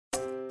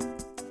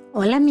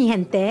Hola, mi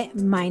gente.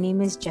 My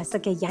name is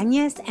Jessica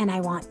Yanez, and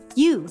I want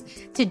you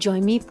to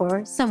join me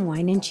for some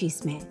Wine and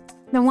Chisme.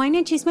 The Wine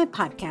and Chisme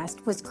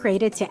podcast was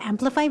created to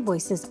amplify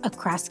voices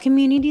across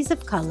communities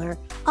of color,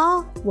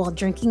 all while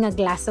drinking a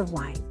glass of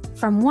wine.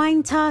 From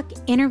wine talk,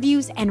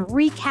 interviews, and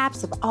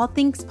recaps of all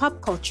things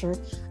pop culture,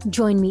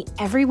 join me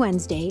every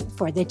Wednesday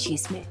for the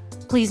Chisme.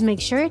 Please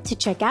make sure to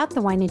check out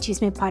the Wine and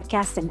Chisme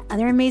podcast and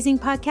other amazing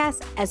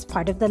podcasts as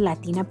part of the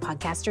Latina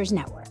Podcasters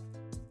Network.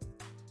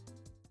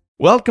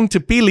 Welcome to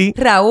Pili,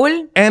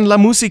 Raúl, and La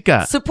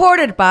Música,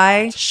 supported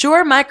by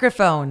Shure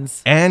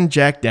Microphones and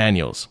Jack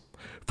Daniels.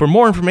 For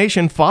more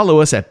information,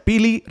 follow us at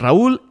Pili,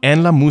 Raúl,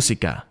 and La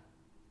Música.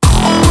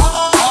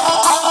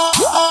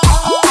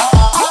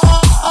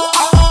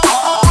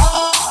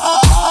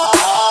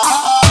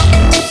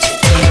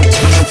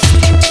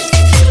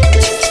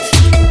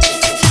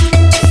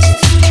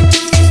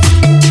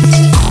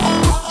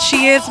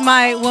 She is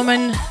my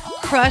woman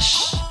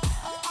crush.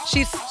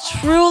 She's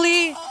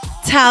truly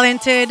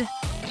talented.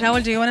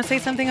 Raúl, do you want to say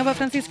something about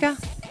Francisca?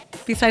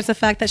 Besides the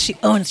fact that she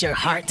owns your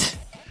heart.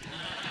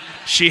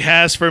 She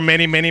has for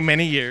many, many,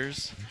 many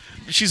years.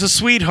 She's a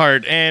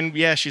sweetheart, and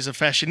yeah, she's a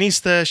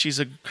fashionista. She's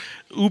a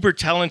uber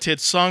talented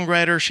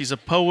songwriter. She's a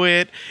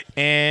poet,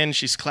 and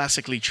she's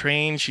classically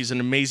trained. She's an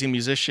amazing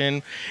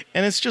musician,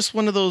 and it's just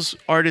one of those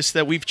artists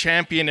that we've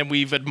championed and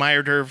we've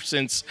admired her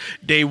since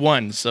day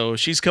one. So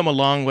she's come a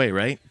long way,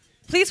 right?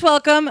 Please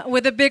welcome,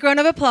 with a big round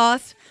of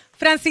applause,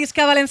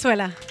 Francisca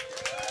Valenzuela.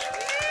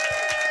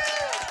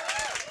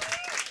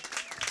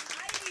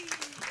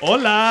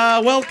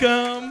 Hola,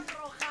 welcome.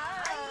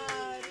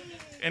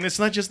 And it's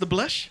not just the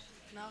blush?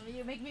 No,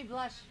 you make me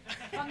blush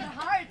from the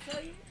heart.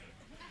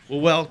 Well,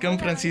 welcome,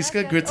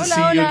 Francisca. Good to Hola,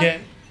 see you hola.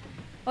 again.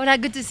 Hola,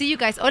 good to see you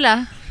guys.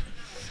 Hola.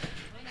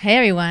 Hey,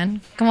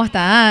 everyone. ¿Cómo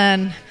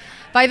están?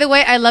 By the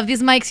way, I love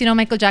these mics. You know,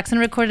 Michael Jackson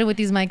recorded with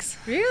these mics.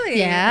 Really?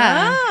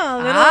 Yeah.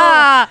 Oh,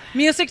 little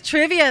music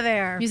trivia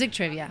there. Music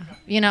trivia.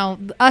 You know,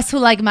 us who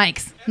like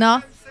mics.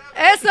 No?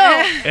 Eso.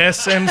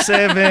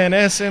 SM7,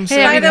 SM7.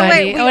 Hey, By the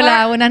way, everybody.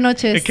 Hola, buenas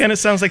noches. It kind of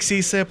sounds like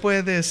Si Se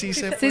Puede, Si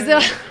Se Sí, Puede.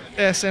 sí.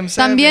 SM7.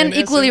 También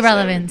equally SM7.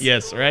 relevant.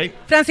 Yes, right?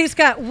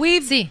 Francisca,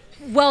 Sí.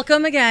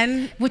 welcome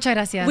again. Muchas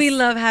gracias. We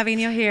love having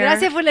you here.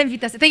 Gracias por la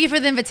invitación. Thank you for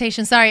the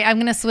invitation. Sorry, I'm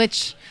going to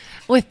switch.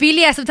 With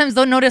Pili, I sometimes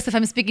don't notice if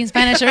I'm speaking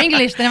Spanish or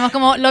English. Tenemos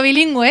como lo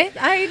bilingüe.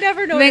 I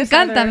never Me noticed.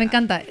 encanta, me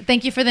encanta.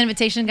 Thank you for the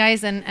invitation,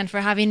 guys, and for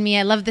having me.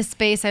 I love this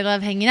space. I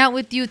love hanging out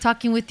with you,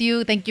 talking with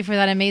you. Thank you for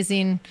that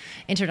amazing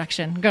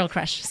introduction. Girl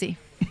crush, sí.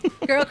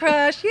 Girl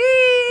crush.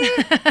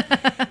 Yay!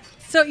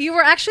 So you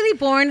were actually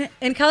born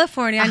in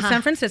California, in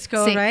San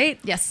Francisco, Sí. right?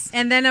 Yes.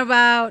 And then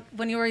about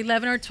when you were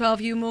 11 or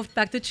 12, you moved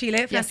back to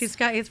Chile.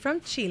 Francisca is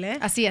from Chile,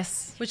 Así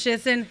es. which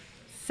is in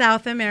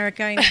South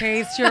America, in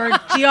case your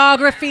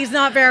geography is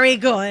not very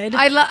good.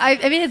 I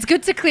mean, it's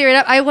good to clear it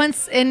up. I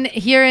once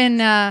here in...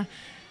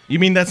 You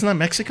mean that's not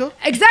Mexico?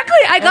 Exactly.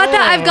 I got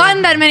that. I've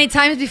gotten that many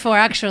times before,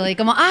 actually.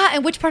 Como,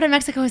 and which part of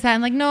Mexico is that?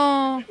 I'm like,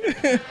 no.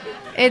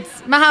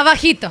 It's más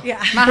abajito. Yeah.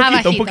 Más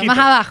abajito. poquito. Más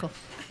abajo.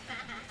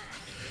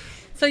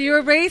 So you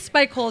were raised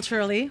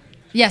biculturally.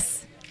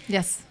 Yes.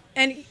 Yes.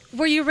 And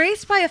were you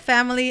raised by a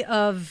family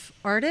of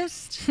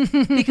artists?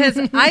 Because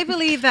I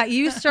believe that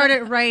you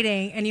started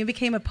writing and you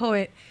became a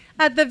poet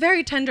at the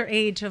very tender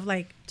age of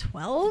like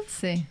 12.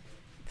 Sí.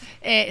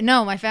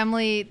 No, my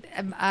family,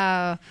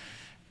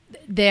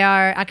 they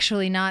are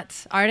actually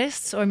not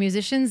artists or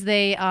musicians.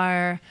 They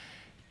are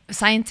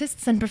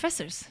scientists and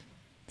professors.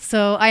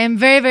 So I am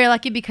very, very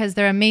lucky because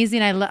they're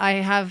amazing.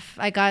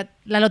 I got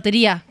la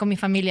lotería con mi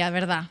familia,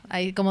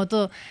 verdad. Como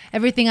todo,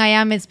 everything I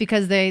am is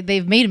because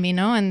they've made me,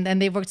 no? And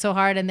they've worked so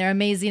hard and they're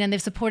amazing and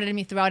they've supported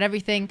me throughout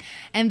everything.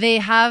 And they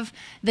have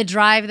the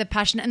drive, the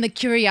passion, and the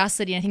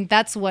curiosity. I think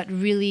that's what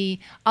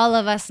really all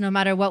of us, no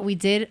matter what we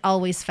did,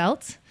 always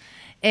felt.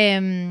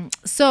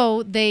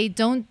 So they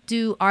don't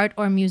do art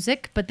or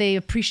music, but they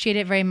appreciate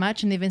it very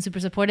much and they've been super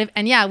supportive.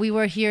 And yeah, we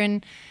were here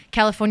in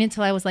California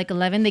until I was like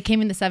 11. They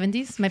came in the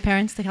 70s, my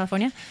parents, to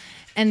California.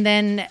 And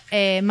then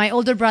my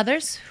older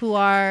brothers, who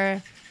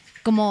are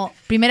como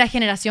primera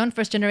generación,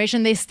 first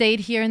generation, they stayed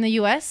here in the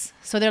US.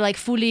 So they're like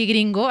fully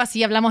gringo,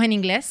 así hablamos en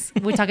inglés.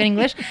 We talk in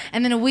English.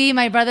 And then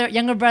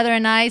younger brother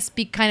and I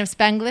speak kind of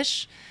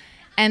Spanglish.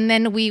 And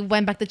then we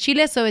went back to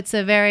Chile. So it's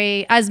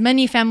as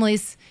many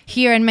families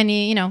here and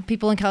many,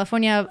 people in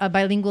California, a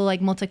bilingual, like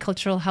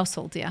multicultural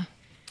household, yeah.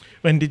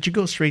 And did you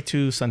go straight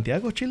to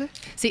Santiago, Chile?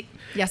 Sí,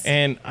 yes.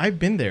 And I've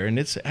been there, and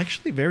it's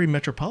actually very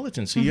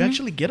metropolitan. So you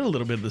actually get a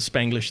little bit of the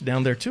Spanglish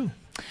down there, too.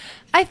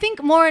 I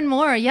think more and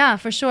more, yeah,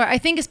 for sure. I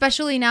think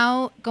especially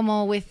now,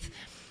 como with,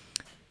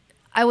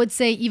 I would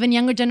say, even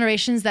younger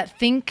generations that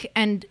think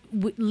and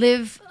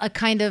live a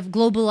kind of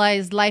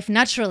globalized life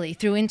naturally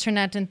through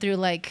internet and through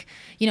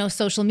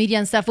social media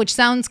and stuff, which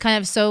sounds kind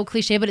of so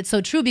cliche, but it's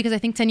so true because I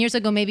think 10 years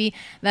ago, maybe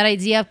that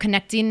idea of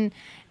connecting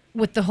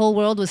with the whole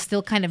world was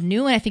still kind of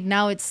new. And I think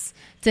now it's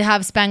to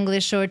have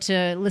Spanglish or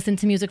to listen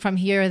to music from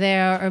here or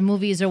there or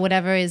movies or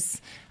whatever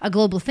is a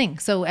global thing.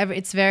 So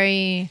it's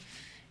very,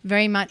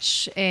 very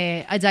much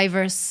a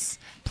diverse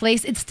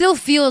place. It still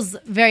feels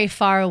very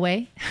far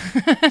away.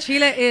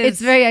 Chile is...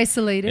 It's very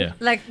isolated. Yeah.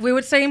 Like we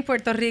would say in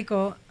Puerto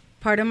Rico,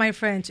 pardon my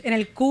French, en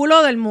el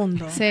culo del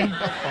mundo. Sí.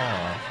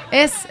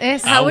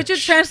 How would you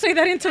translate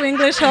that into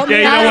English? Help Yeah,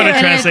 me you don't out. want to En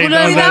el translate culo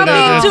del Without mundo.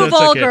 being too That's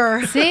okay.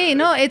 vulgar. Sí,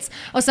 no,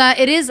 o sea,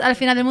 it is Al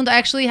Final del Mundo. I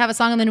actually have a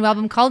song on the new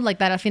album called like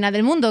that, Al Final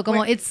del Mundo.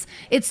 Como it's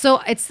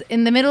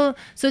in the middle,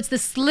 so it's the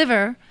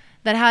sliver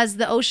that has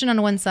the ocean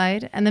on one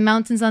side and the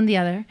mountains on the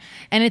other,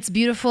 and it's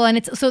beautiful.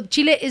 And so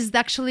Chile is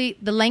actually,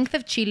 the length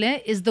of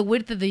Chile is the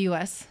width of the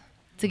U.S.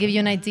 To give you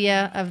an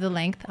idea of the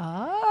length.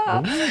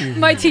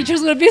 My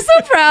teachers would be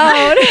so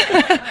proud.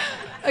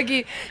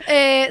 Okay,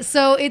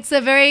 so it's a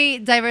very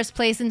diverse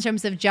place in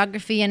terms of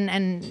geography and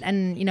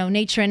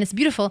nature, and it's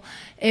beautiful,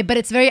 but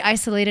it's very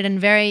isolated and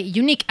very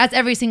unique, as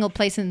every single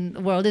place in the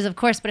world is, of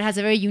course. But it has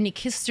a very unique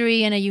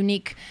history and a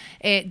unique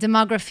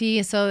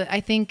demography. So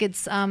I think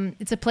it's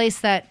a place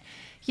that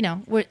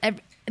the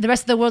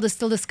rest of the world is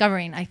still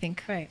discovering, I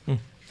think. Right.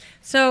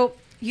 So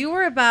you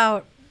were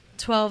about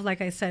 12, like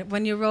I said,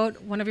 when you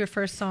wrote one of your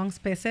first songs,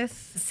 Peces.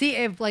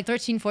 See, like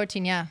 13,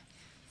 14, yeah.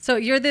 So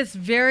you're this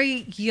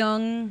very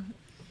young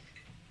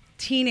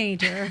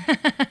teenager.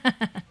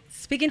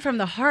 Speaking from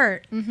the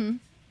heart,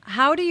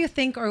 how do you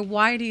think, or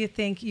why do you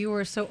think you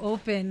were so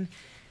open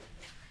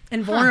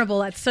and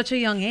vulnerable at such a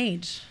young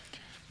age?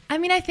 I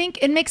mean, I think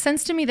it makes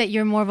sense to me that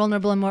you're more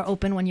vulnerable and more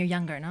open when you're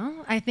younger,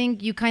 no? I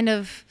think you kind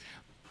of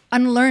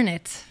unlearn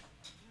it.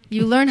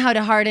 You learn how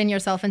to harden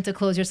yourself and to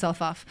close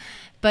yourself off.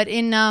 But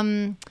in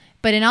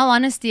all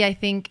honesty, I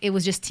think it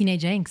was just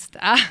teenage angst.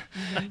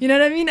 You know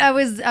what I mean? I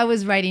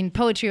was writing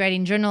poetry,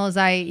 writing journals.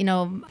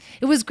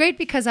 It was great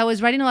because I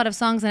was writing a lot of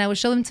songs and I would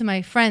show them to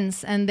my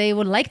friends and they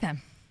would like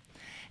them.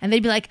 And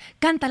they'd be like,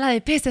 cántala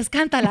de Peces,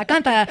 cántala,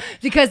 cántala.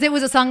 Because it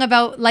was a song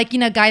about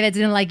liking a guy that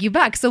didn't like you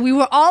back. So we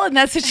were all in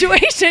that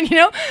situation,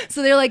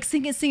 So they're like,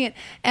 sing it.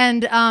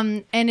 And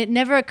it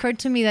never occurred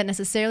to me that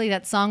necessarily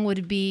that song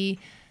would be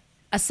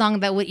a song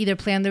that would either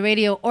play on the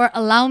radio or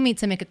allow me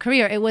to make a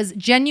career. It was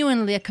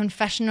genuinely a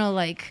confessional,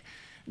 like,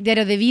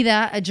 diario de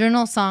vida, a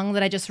journal song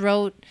that I just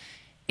wrote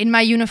in my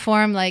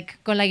uniform, like,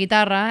 con la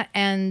guitarra.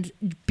 And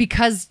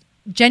because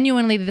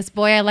genuinely this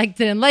boy I liked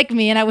didn't like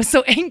me, and I was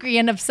so angry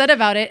and upset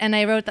about it, and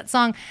I wrote that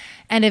song.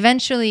 And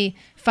eventually,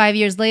 5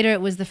 years later, it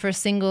was the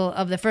first single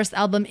of the first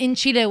album in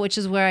Chile, which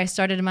is where I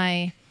started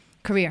my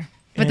career.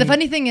 But the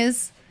funny thing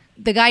is,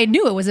 the guy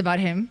knew it was about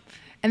him.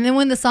 And then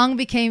when the song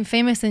became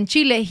famous in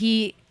Chile,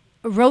 he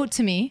wrote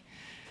to me,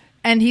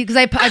 and because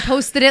I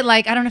posted it,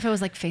 like, I don't know if it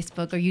was like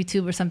Facebook or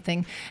YouTube or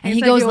something, and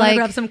he goes like,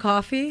 grab some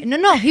coffee.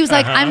 No, he was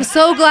like, I'm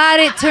so glad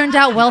it turned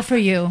out well for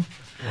you.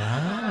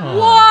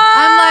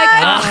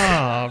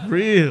 Wow. What?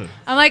 Really?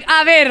 I'm like,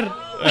 a ver.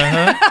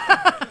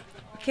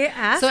 ¿Qué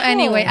asshole? So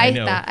anyway, ahí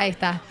know.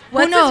 está.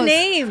 What's Who knows? his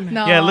name?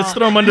 No. Yeah, let's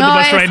throw him under the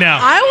bus right now.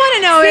 I want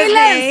to know his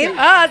name.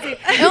 Sí.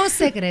 Es un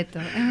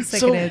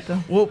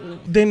secreto. Well,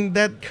 then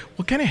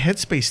what kind of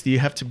headspace do you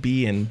have to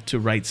be in to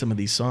write some of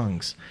these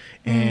songs?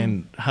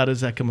 And how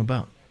does that come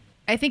about?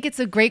 I think it's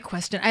a great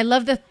question. I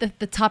love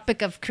the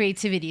topic of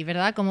creativity,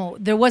 ¿verdad? Como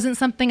there wasn't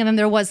something and then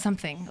there was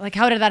something. Like,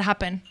 how did that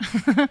happen?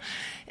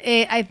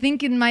 I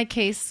think in my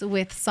case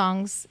with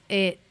songs,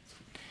 it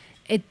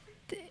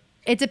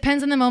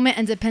depends on the moment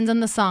and depends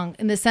on the song,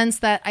 in the sense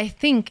that I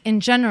think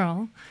in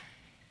general,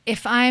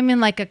 if I'm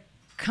in like a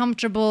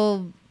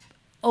comfortable,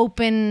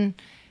 open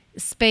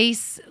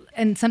space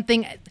and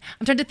something,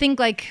 I'm trying to think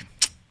like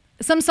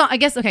some song, I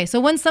guess, okay.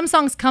 So when some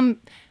songs come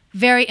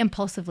very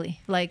impulsively,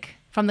 like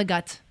from the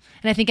gut,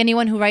 and I think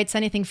anyone who writes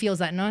anything feels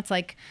that, no? It's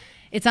like,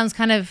 it sounds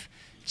kind of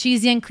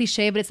cheesy and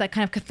cliche, but it's like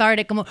kind of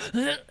cathartic, como,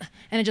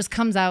 and it just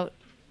comes out.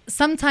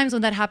 Sometimes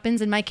when that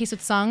happens, in my case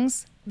with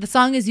songs, the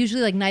song is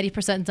usually like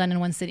 90% done in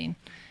one sitting.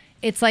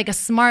 It's like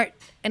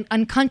an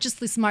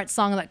unconsciously smart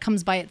song that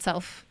comes by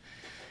itself.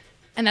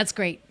 And that's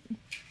great.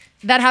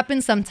 That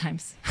happens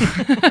sometimes.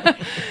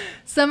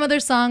 Some other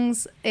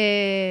songs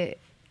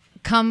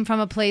come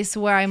from a place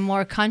where I'm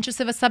more conscious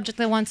of a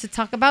subject I want to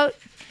talk about.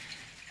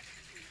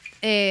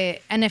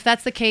 And if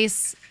that's the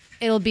case,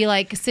 it'll be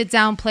like sit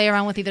down, play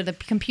around with either the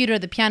computer,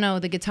 the piano,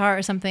 the guitar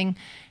or something,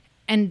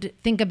 and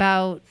think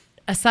about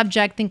a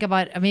subject, think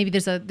about maybe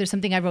there's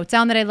something I wrote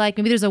down that I like.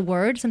 Maybe there's a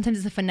word. Sometimes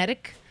it's a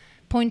phonetic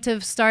point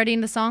of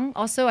starting the song.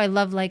 Also, I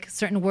love like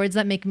certain words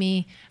that make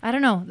me, I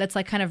don't know, that's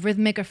like kind of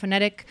rhythmic or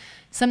phonetic.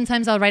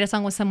 Sometimes I'll write a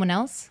song with someone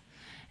else,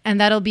 and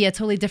that'll be a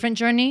totally different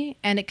journey.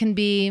 And it can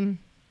be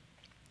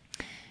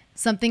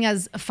something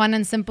as fun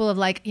and simple of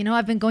like,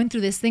 I've been going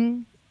through this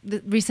thing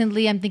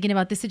recently. I'm thinking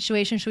about this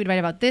situation. Should we write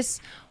about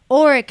this?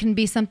 Or it can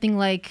be something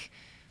like,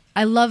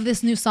 I love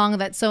this new song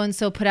that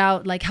so-and-so put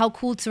out. Like, how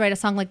cool to write a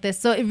song like this.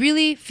 So it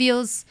really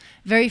feels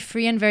very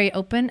free and very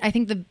open. I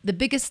think the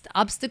biggest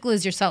obstacle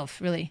is yourself,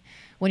 really,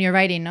 when you're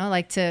writing, no?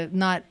 Like, to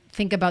not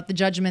think about the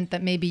judgment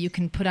that maybe you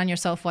can put on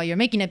yourself while you're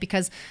making it,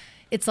 because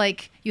it's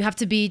like you have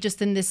to be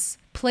just in this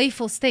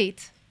playful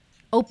state,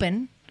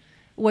 open,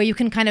 where you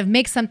can kind of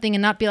make something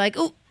and not be like,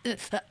 oh,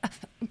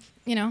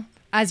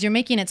 as you're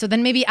making it. So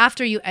then maybe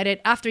after you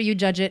edit, after you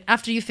judge it,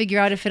 after you figure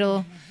out if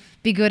it'll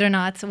be good or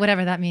not,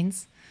 whatever that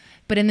means.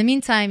 But in the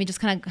meantime, you just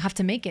kind of have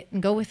to make it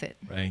and go with it.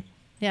 Right.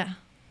 Yeah.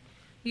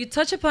 You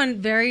touch upon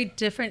very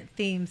different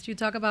themes. You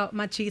talk about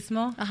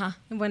machismo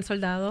in Buen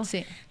Soldado.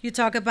 Sí. You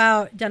talk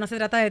about Ya no se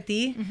trata de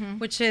ti,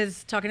 which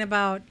is talking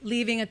about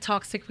leaving a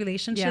toxic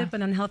relationship,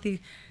 an unhealthy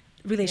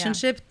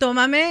relationship.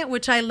 Tómame,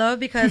 which I love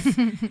because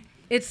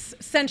it's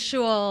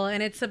sensual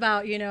and it's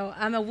about,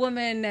 I'm a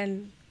woman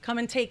and come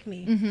and take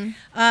me.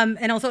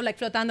 And also like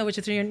Flotando, which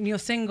is your new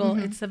single.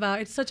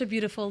 It's such a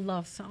beautiful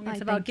love song.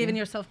 It's about giving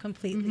yourself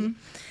completely.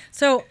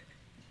 So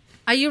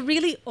are you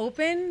really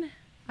open?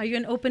 Are you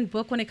an open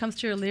book when it comes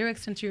to your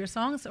lyrics and to your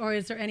songs, or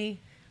is there any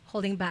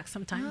holding back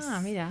sometimes?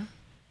 Mira.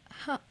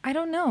 I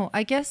don't know.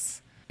 I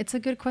guess it's a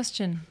good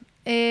question.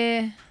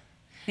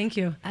 Thank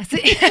you.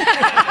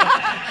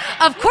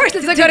 Of course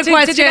it's a good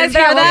question. Did you guys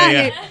hear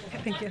that?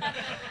 Thank you.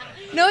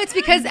 No, it's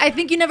because I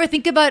think you never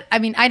think about,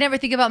 I never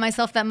think about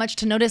myself that much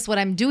to notice what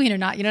I'm doing or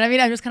not. You know what I mean?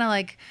 I'm just kind of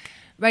like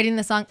writing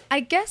the song. I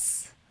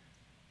guess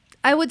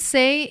I would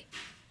say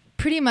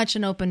pretty much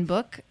an open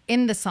book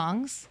in the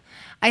songs.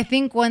 I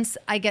think once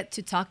I get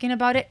to talking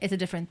about it, it's a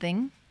different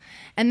thing.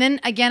 And then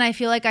again, I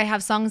feel like I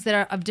have songs that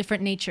are of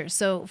different nature.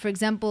 So for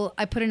example,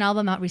 I put an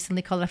album out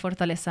recently called La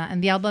Fortaleza,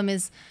 and the album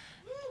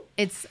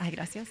ay,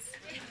 gracias.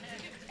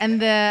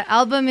 And the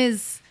album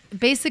is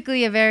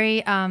basically a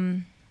very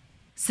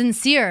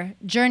sincere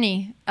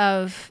journey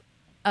of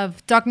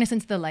darkness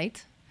into the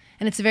light.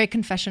 And it's very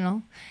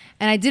confessional.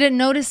 And I didn't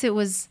notice it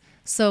was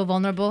so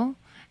vulnerable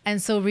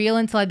and so real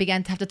until I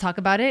began to have to talk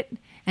about it.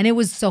 And it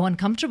was so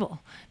uncomfortable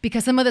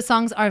because some of the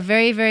songs are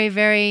very, very,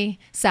 very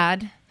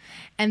sad.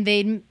 And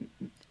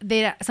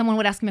someone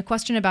would ask me a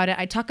question about it.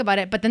 I'd talk about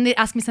it, but then they'd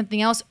ask me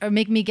something else or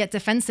make me get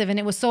defensive. And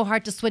it was so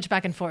hard to switch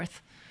back and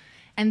forth.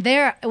 And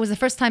it was the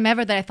first time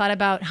ever that I thought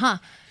about,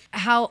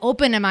 how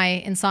open am I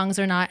in songs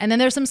or not? And then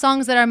there's some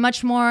songs that are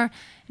much more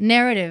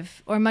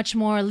narrative or much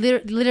more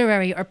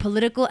literary or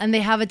political. And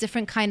they have a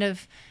different kind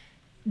of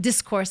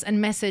discourse and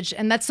message.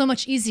 And that's so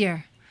much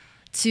easier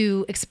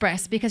to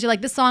express because you're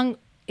like, this song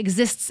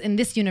exists in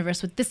this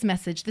universe with this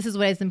message. This is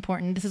what is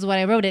important. This is why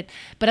I wrote it.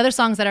 But other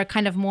songs that are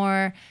kind of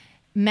more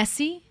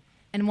messy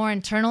and more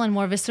internal and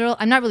more visceral,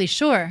 I'm not really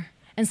sure.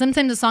 And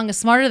sometimes the song is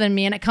smarter than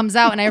me and it comes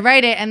out and I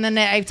write it and then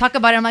I talk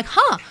about it. I'm like,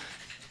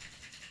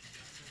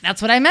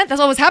 that's what I meant. That's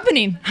what was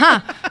happening.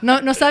 No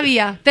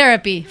sabía.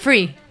 Therapy.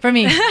 Free for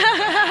me.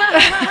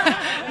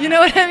 You know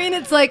what I mean?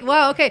 It's like,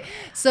 wow, okay.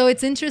 So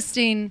it's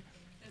interesting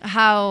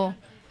how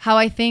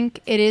I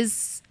think it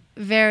is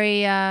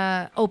very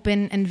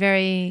open and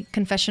very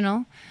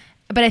confessional,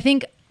 but I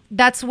think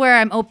that's where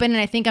I'm open,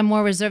 and I think I'm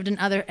more reserved in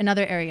other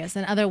areas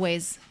and other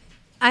ways.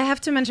 I have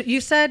to mention,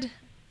 you said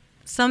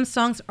some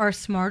songs are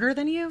smarter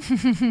than you.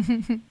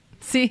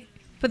 See,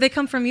 but they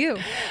come from you.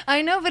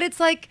 I know, but it's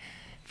like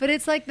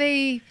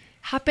they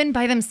happen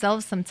by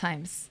themselves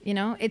sometimes.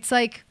 It's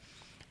like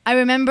I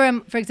remember,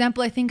 for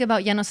example, I think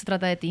about Ya no se trata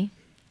de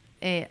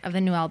ti of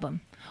the new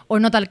album. Or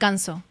No te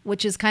alcanzo,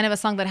 which is kind of a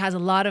song that has a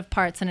lot of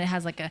parts and it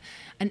has like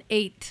an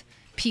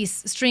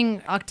 8-piece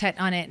string octet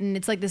on it. And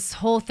it's like this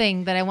whole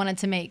thing that I wanted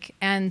to make.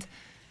 And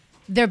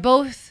they're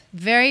both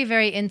very,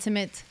 very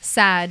intimate,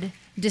 sad,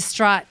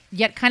 distraught,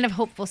 yet kind of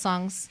hopeful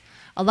songs.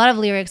 A lot of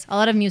lyrics, a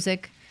lot of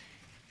music.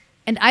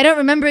 And I don't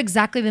remember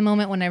exactly the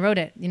moment when I wrote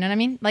it. You know what I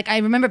mean? Like I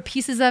remember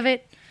pieces of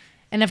it.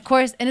 And of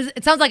course, and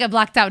it sounds like I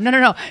blacked out.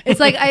 No. It's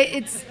like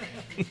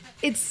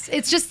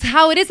it's just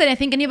how it is. And I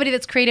think anybody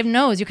that's creative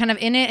knows you're kind of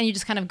in it and you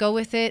just kind of go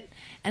with it.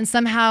 And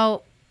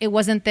somehow it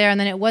wasn't there and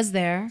then it was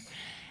there.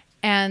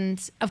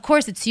 And of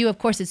course it's you. Of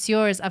course it's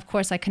yours. Of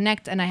course I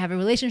connect and I have a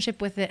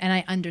relationship with it and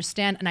I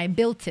understand and I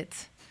built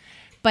it.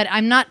 But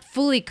I'm not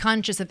fully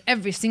conscious of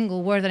every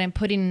single word that I'm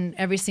putting in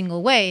every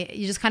single way.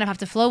 You just kind of have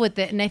to flow with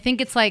it. And I think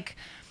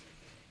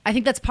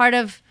that's part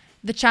of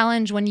the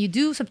challenge when you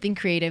do something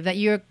creative, that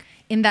you're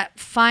in that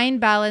fine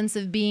balance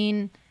of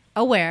being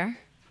aware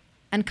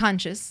and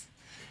conscious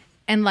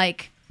and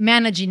like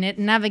managing it,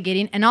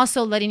 navigating, and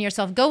also letting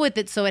yourself go with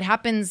it so it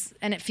happens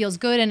and it feels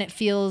good and it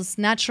feels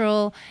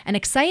natural and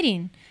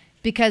exciting.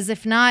 Because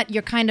if not,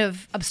 you're kind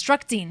of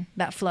obstructing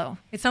that flow.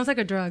 It sounds like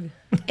a drug.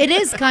 It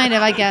is kind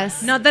of, I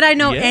guess. Not that I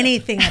know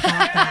anything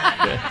about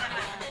that.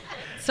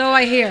 So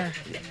I hear.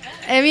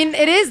 I mean,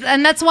 it is.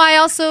 And that's why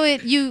also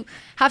you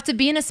have to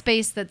be in a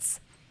space that's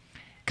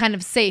kind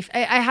of safe.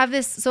 I have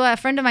this, so a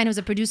friend of mine who's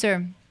a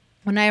producer,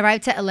 when I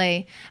arrived to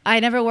LA, I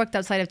had never worked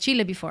outside of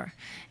Chile before.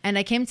 And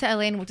I came to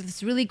LA and worked with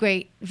this really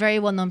great, very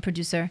well-known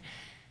producer.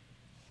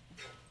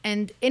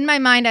 And in my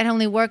mind, I'd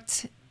only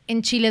worked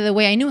in Chile the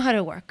way I knew how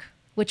to work,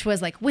 which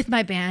was like with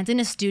my band in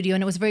a studio,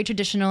 and it was very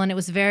traditional, and it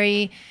was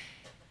very,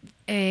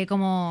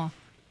 como,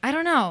 I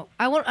don't know.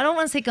 I don't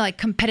want to say like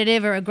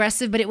competitive or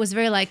aggressive, but it was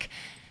very like,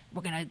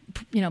 we're going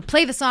to,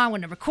 play the song, we're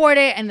going to record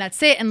it, and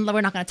that's it, and we're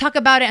not going to talk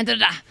about it, and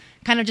da-da-da.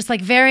 Kind of just like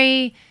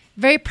very,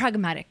 very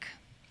pragmatic.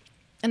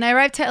 And I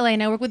arrived to LA,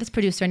 and I work with this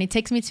producer, and he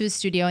takes me to his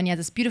studio, and he has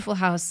this beautiful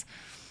house.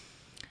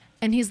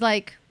 And he's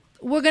like,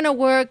 we're going to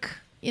work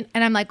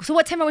And I'm like, so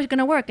what time are we going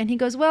to work? And he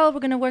goes, well,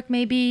 we're going to work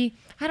maybe,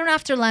 I don't know,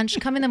 after lunch.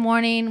 Come in the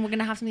morning. We're going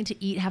to have something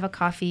to eat, have a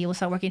coffee. We'll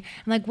start working.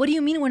 I'm like, what do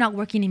you mean we're not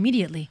working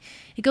immediately?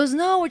 He goes,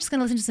 no, we're just going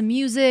to listen to some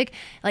music,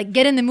 like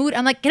get in the mood.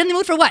 I'm like, get in the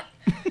mood for what?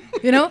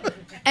 You know?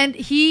 And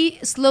he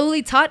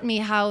slowly taught me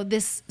how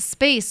this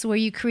space where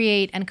you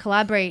create and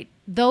collaborate,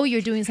 though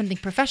you're doing something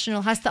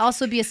professional, has to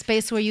also be a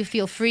space where you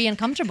feel free and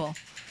comfortable.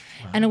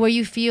 Wow. And where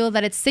you feel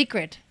that it's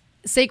sacred.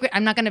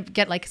 I'm not going to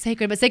get like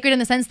sacred, but sacred in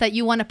the sense that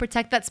you want to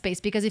protect that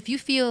space, because if you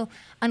feel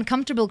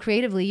uncomfortable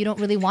creatively, you don't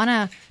really want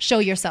to show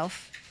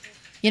yourself.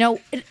 You know,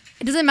 it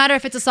doesn't matter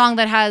if it's a song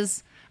that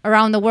has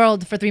Around the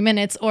World for 3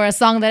 minutes or a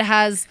song that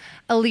has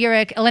a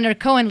lyric, a Leonard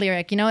Cohen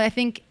lyric. You know, I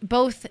think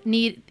both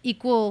need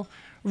equal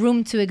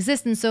room to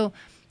exist. And so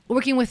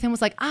working with him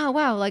was like,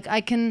 wow, like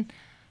I can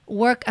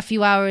work a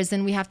few hours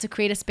and we have to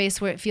create a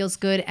space where it feels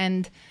good,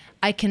 and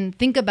I can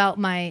think about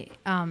my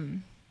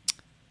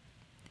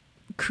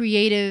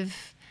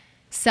creative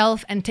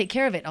self and take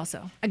care of it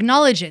also.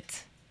 Acknowledge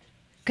it.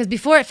 Because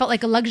before it felt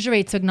like a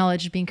luxury to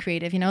acknowledge being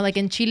creative, you know, like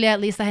in Chile, at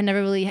least I had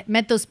never really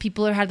met those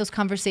people or had those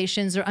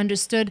conversations or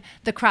understood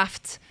the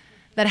craft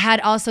that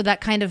had also that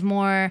kind of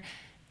more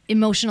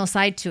emotional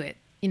side to it.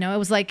 You know, it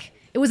was like,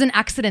 it was an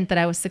accident that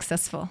I was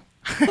successful.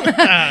 You know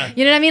what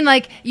I mean?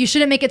 Like, you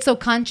shouldn't make it so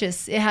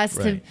conscious. It has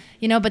to,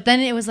 you know, but then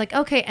it was like,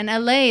 okay, and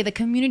LA, the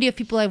community of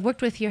people I've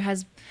worked with here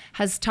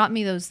has taught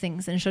me those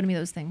things and showed me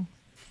those things.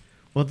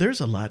 Well,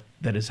 there's a lot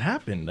that has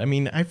happened. I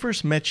mean, I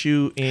first met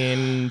you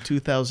in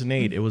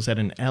 2008. It was at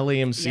an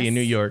LAMC in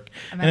New York.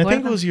 And I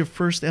think it was your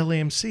first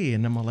LAMC.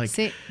 And I'm like...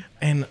 Sí.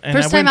 And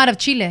first time out of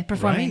Chile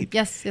performing. Right.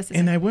 Yes.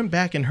 And I went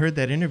back and heard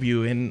that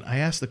interview, and I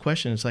asked the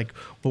question. It's like,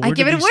 well, where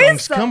did these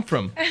songs come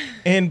from?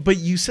 But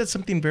you said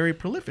something very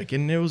prolific,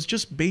 and it was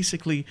just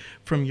basically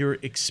from your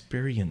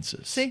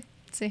experiences. Sí.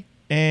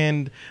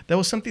 And that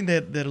was something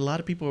that a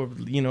lot of people,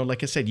 you know,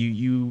 like I said,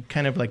 you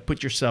kind of like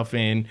put yourself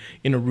in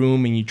a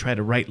room and you try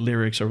to write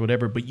lyrics or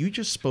whatever, but you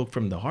just spoke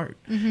from the heart.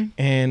 Mm-hmm.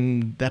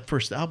 And that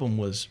first album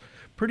was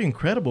pretty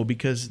incredible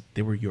because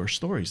they were your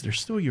stories. They're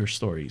still your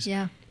stories.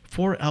 Yeah.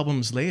 4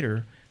 albums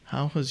later,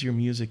 how has your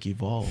music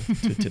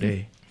evolved to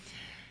today?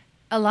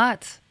 A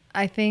lot.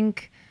 I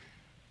think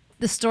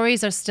the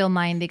stories are still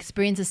mine. The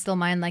experience is still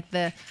mine. Like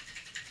the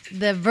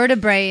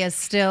vertebrae is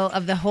still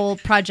of the whole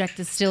project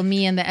is still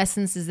me, and the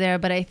essence is there.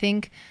 But I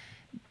think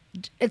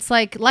it's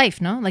like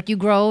life, no? Like you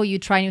grow, you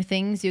try new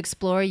things, you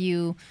explore,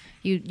 you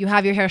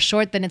have your hair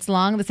short, then it's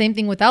long. The same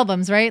thing with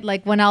albums, right?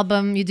 Like one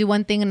album, you do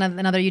one thing, and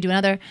another you do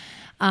another.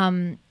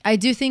 I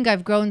do think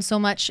I've grown so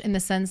much in the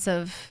sense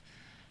of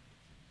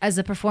as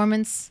a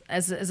performance,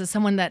 as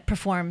someone that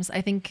performs.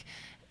 I think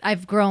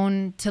I've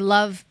grown to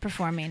love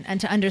performing and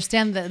to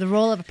understand the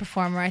role of a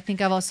performer. I think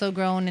I've also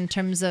grown in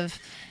terms of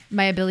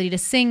my ability to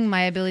sing,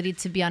 my ability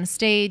to be on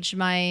stage,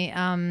 my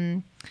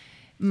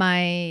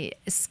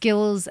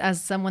skills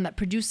as someone that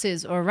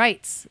produces or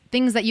writes,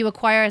 things that you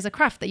acquire as a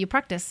craft that you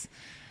practice.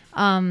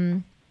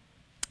 But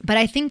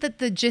I think that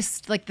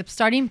the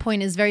starting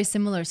point is very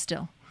similar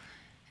still.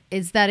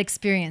 It's that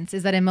experience,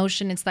 is that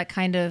emotion, it's that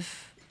kind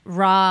of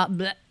raw,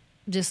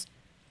 just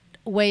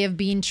way of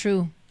being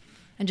true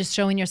and just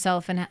showing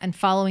yourself and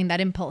following that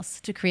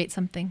impulse to create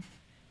something.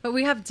 But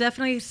we have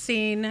definitely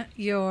seen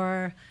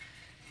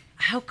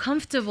how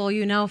comfortable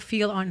you now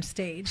feel on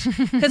stage,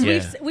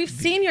 because we've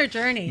seen your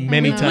journey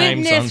many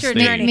times, witnessed your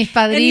journey,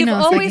 and you've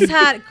always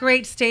had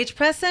great stage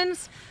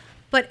presence.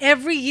 But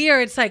every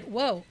year it's like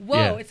whoa.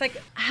 Yeah. It's like,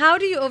 how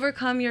do you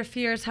overcome your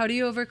fears? How do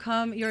you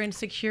overcome your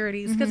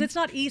insecurities? Because it's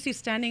not easy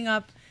standing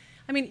up.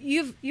 I mean,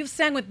 you've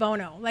sang with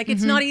Bono. Like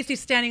it's not easy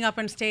standing up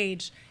on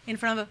stage in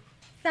front of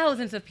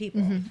thousands of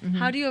people.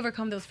 How do you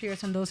overcome those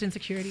fears and those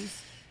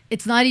insecurities?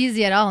 It's not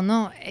easy at all.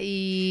 No.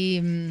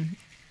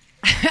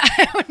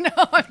 I don't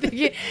know. I'm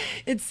thinking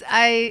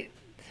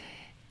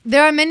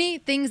there are many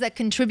things that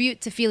contribute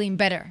to feeling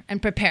better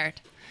and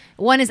prepared.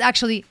 One is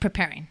actually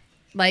preparing.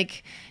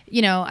 Like,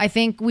 you know, I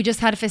think we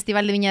just had a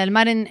Festival de Viña del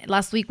Mar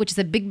last week, which is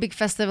a big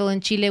festival in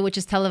Chile, which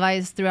is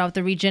televised throughout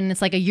the region.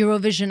 It's like a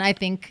Eurovision, I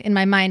think, in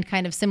my mind,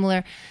 kind of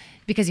similar,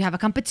 because you have a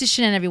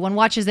competition and everyone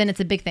watches it and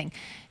it's a big thing.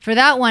 For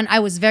that one, I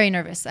was very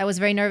nervous. I was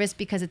very nervous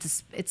because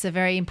it's a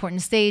very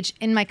important stage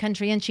in my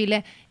country, in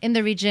Chile, in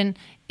the region.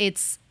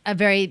 It's a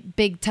very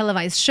big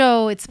televised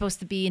show. It's supposed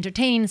to be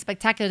entertaining,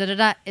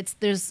 spectacular,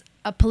 There's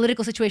a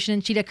political situation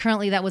in Chile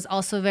currently that was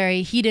also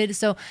very heated.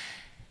 So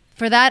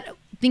for that,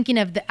 thinking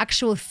of the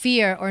actual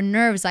fear or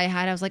nerves I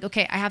had, I was like,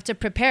 okay, I have to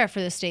prepare for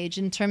the stage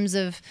in terms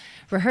of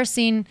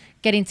rehearsing,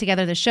 getting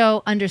together the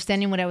show,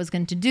 understanding what I was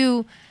going to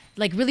do,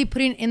 like really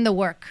putting in the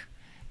work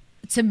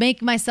to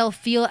make myself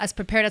feel as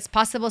prepared as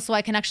possible so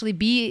I can actually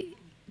be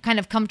kind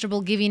of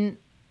comfortable giving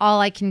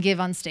all I can give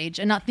on stage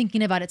and not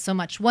thinking about it so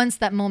much once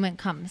that moment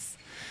comes.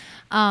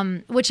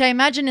 Which I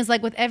imagine is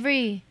like with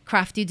every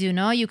craft you do,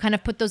 no? You kind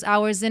of put those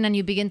hours in and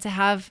you begin to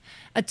have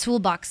a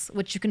toolbox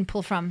which you can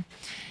pull from.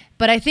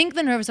 But I think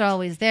the nerves are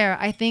always there.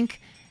 I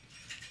think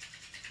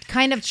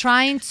kind of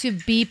trying to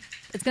be,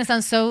 it's going to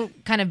sound so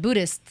kind of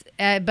Buddhist,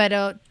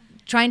 but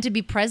trying to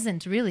be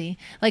present, really.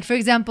 Like, for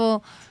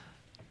example,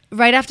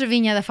 right after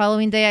Viña, the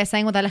following day, I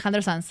sang with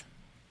Alejandro Sanz.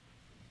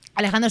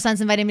 Alejandro Sanz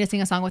invited me to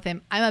sing a song with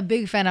him. I'm a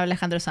big fan of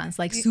Alejandro Sanz,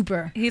 like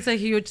super. He's a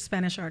huge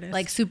Spanish artist.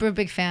 Like super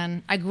big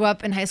fan. I grew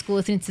up in high school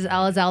listening to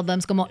all his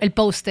albums, como El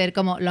Póster,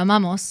 como Lo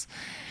Amamos.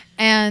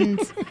 And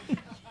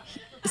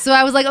so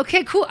I was like,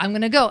 okay, cool, I'm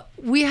going to go.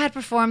 We had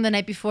performed the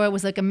night before. It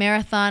was like a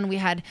marathon. We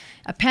had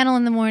a panel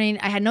in the morning.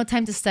 I had no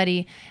time to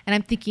study. And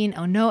I'm thinking,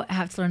 oh no, I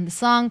have to learn the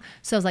song.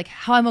 So I was like,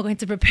 how am I going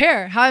to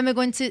prepare? How am I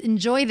going to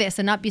enjoy this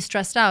and not be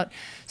stressed out?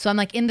 So I'm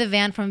like in the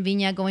van from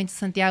Viña going to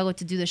Santiago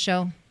to do the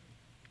show.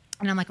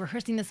 And I'm like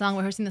rehearsing the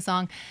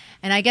song.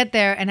 And I get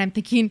there and I'm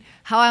thinking,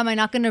 how am I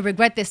not going to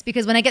regret this?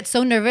 Because when I get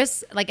so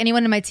nervous, like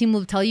anyone in my team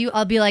will tell you,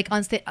 I'll be like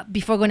on stage,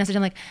 before going on stage,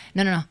 I'm like,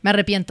 no, me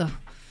arrepiento.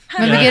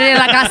 Me quiero ir a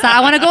la casa.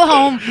 I want to go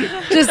home.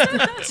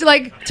 Just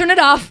like turn it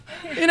off.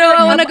 You know,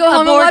 I want to go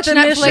home and watch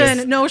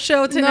Netflix. No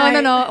show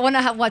tonight. No. I want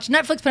to watch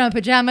Netflix, put on my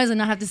pajamas and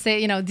not have to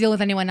say, deal with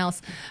anyone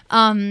else.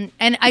 And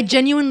I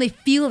genuinely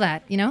feel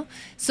that,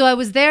 So I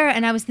was there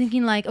and I was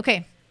thinking like,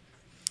 okay,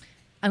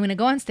 I'm going to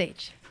go on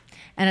stage.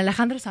 And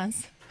Alejandro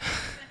Sanz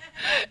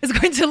is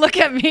going to look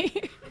at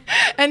me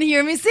and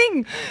hear me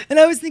sing. And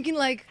I was thinking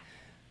like,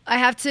 I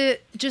have to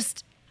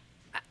just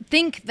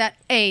think that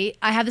I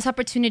have this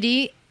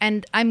opportunity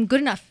and I'm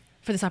good enough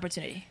for this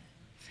opportunity,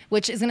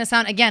 which is going to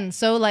sound again,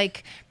 so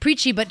like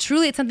preachy, but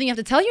truly it's something you have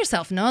to tell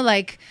yourself, no?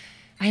 Like,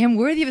 I am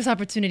worthy of this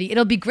opportunity.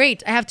 It'll be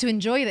great. I have to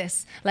enjoy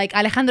this. Like,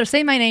 Alejandro,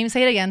 say my name,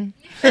 say it again.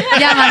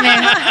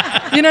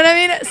 Llámame. You know what I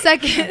mean?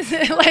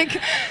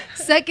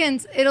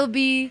 Second, it'll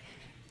be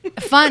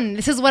fun.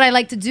 This is what I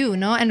like to do,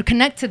 no? And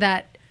connect to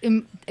that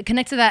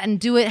and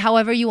do it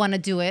however you want to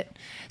do it.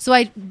 So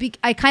I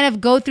kind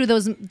of go through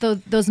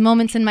those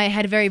moments in my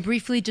head very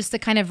briefly just to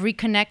kind of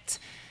reconnect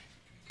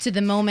to the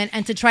moment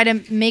and to try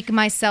to make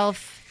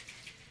myself,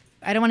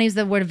 I don't want to use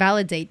the word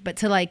validate, but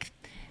to like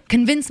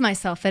convince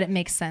myself that it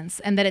makes sense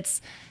and that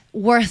it's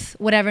worth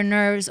whatever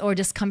nerves or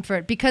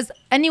discomfort. Because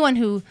anyone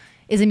who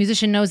is a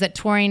musician knows that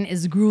touring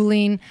is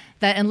grueling,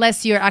 that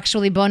unless you're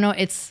actually Bono,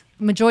 it's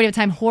majority of the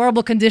time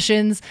horrible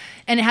conditions,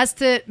 and it has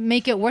to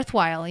make it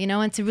worthwhile,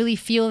 and to really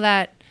feel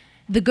that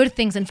the good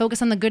things and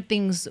focus on the good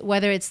things,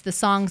 whether it's the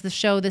songs, the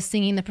show, the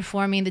singing, the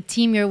performing, the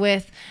team you're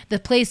with, the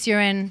place you're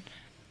in,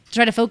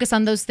 try to focus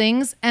on those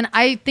things. And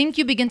I think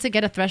you begin to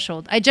get a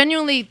threshold. I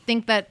genuinely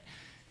think that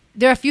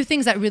there are a few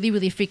things that really,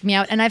 really freak me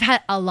out. And I've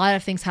had a lot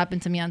of things happen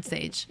to me on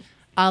stage.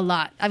 A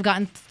lot. I've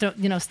gotten,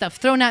 stuff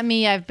thrown at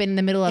me. I've been in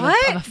the middle of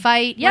a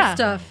fight. Yeah. What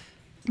stuff?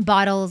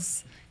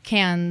 Bottles,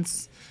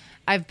 cans.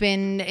 I've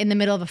been in the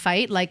middle of a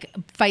fight. Like,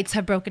 fights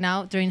have broken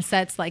out during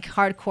sets, like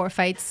hardcore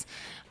fights.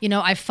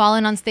 I've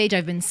fallen on stage.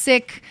 I've been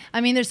sick. I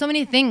mean, there's so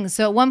many things.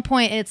 So at one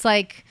point, it's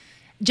like,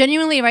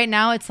 genuinely right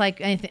now, it's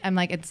like, I'm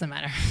like, it doesn't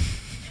matter.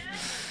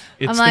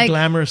 It's the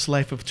glamorous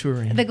life of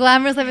touring. The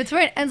glamorous life of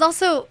touring. And it's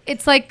also,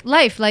 it's like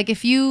life. Like,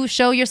 if you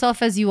show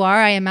yourself as you are,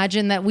 I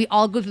imagine that we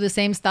all go through the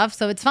same stuff,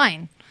 so it's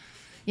fine.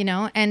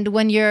 And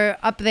when you're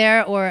up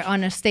there or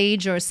on a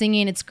stage or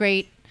singing, it's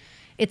great.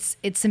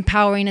 It's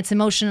empowering, it's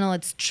emotional,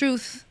 it's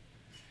truth.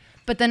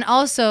 But then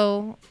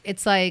also,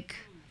 it's like,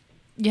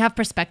 you have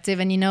perspective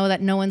and you know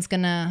that no one's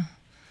gonna,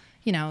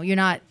 you're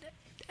not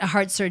a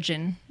heart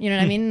surgeon. You know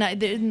what I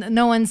mean?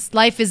 No one's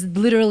life is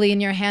literally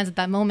in your hands at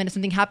that moment. If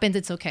something happens,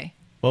 it's okay.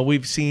 Well,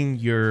 we've seen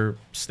your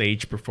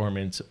stage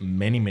performance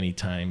many, many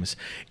times.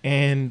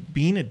 And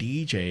being a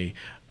DJ,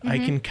 I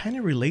can kind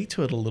of relate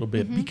to it a little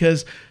bit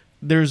because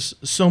there's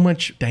so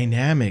much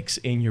dynamics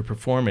in your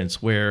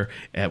performance where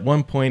at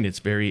one point it's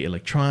very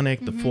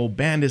electronic, the full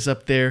band is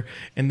up there,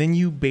 and then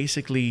you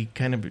basically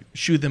kind of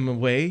shoo them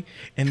away,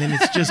 and then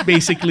it's just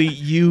basically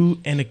you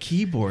and a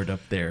keyboard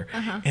up there.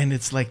 And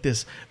it's like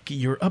this,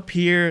 you're up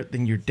here,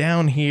 then you're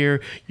down here,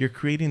 you're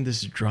creating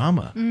this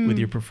drama with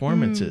your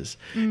performances.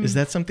 Is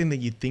that something that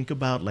you think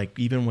about, like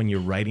even when you're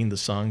writing the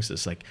songs,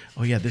 it's like,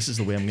 oh yeah, this is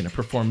the way I'm going to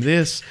perform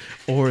this,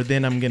 or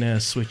then I'm going to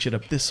switch it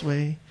up this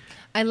way?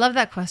 I love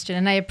that question,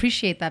 and I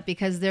appreciate that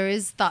because there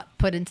is thought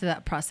put into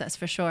that process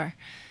for sure.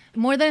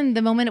 More than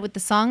the moment with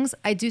the songs,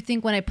 I do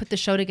think when I put the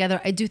show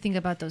together, I do think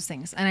about those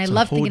things, and I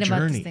love thinking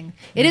about those things.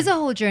 It is a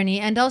whole journey,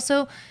 and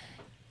also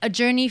a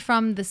journey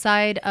from the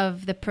side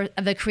of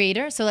the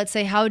creator. So let's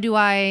say, how do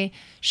I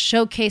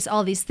showcase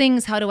all these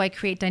things? How do I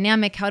create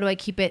dynamic? How do I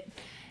keep it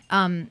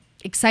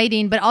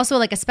exciting? But also,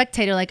 like a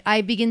spectator, like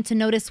I begin to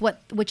notice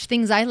which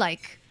things I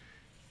like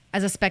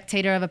as a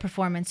spectator of a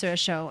performance or a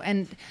show,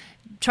 and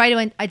try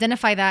to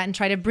identify that and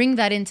try to bring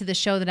that into the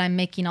show that I'm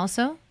making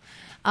also.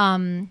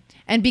 And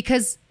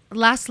because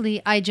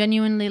lastly, I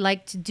genuinely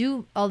like to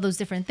do all those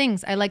different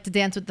things. I like to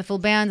dance with the full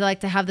band. I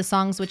like to have the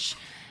songs which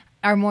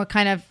are more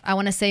kind of, I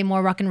want to say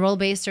more rock and roll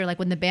based, or like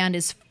when the band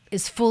is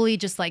fully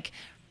just like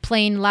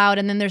playing loud.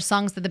 And then there's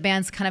songs that the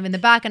band's kind of in the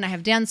back and I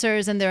have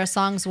dancers, and there are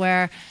songs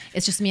where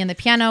it's just me and the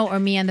piano or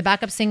me and the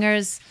backup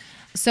singers.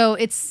 So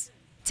it's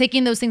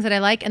taking those things that I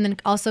like and then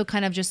also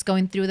kind of just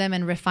going through them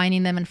and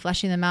refining them and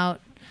fleshing them out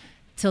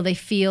till they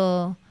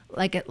feel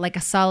like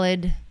a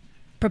solid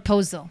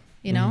proposal,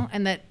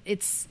 and that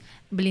it's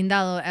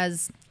blindado,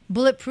 as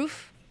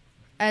bulletproof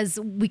as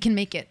we can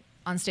make it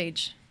on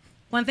stage.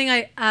 One thing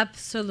I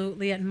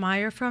absolutely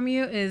admire from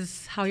you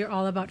is how you're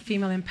all about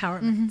female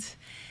empowerment.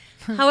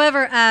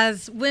 However,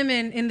 as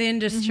women in the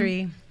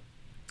industry,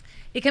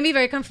 it can be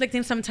very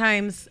conflicting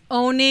sometimes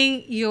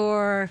owning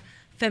your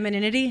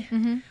femininity,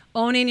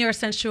 owning your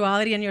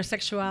sensuality and your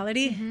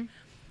sexuality,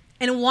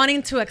 and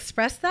wanting to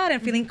express that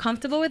and feeling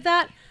comfortable with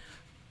that,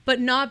 but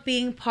not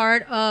being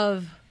part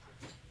of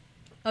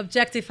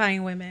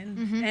objectifying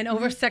women and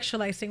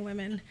over-sexualizing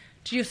women.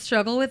 Do you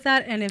struggle with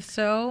that? And if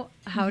so,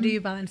 how do you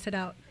balance it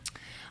out?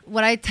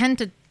 What I tend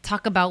to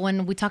talk about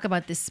when we talk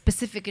about this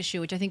specific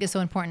issue, which I think is so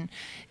important.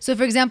 So,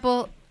 for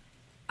example,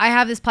 I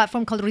have this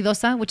platform called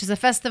Ruidosa, which is a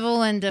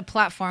festival and a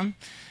platform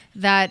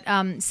that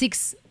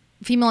seeks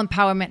female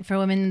empowerment for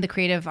women in the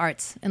creative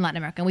arts in Latin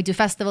America. And we do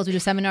festivals, we do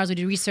seminars, we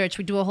do research,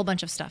 we do a whole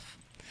bunch of stuff.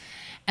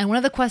 And one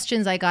of the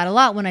questions I got a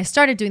lot when I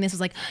started doing this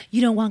was like,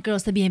 you don't want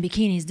girls to be in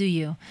bikinis, do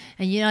you?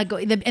 And you know,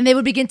 and they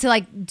would begin to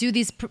like do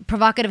these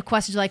provocative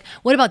questions like,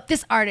 what about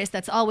this artist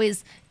that's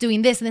always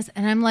doing this and this?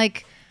 And I'm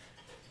like,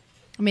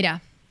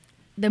 mira,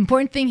 the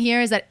important thing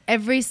here is that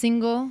every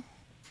single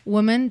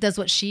woman does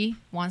what she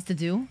wants to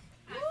do.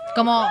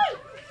 Como,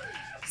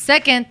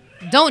 second,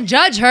 don't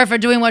judge her for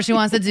doing what she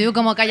wants to do,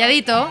 como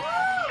calladito.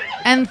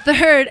 And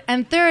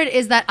third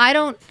is that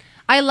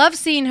I love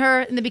seeing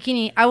her in the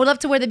bikini. I would love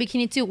to wear the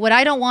bikini too. What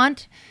I don't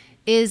want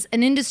is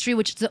an industry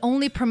which is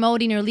only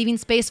promoting or leaving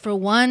space for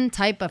one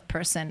type of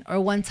person or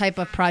one type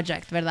of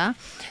project, ¿verdad?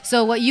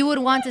 So what you would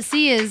want to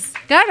see is,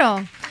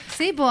 claro,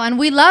 sí, and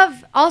we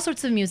love all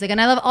sorts of music and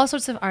I love all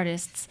sorts of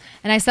artists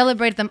and I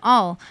celebrate them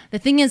all. The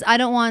thing is, I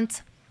don't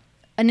want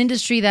an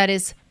industry that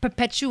is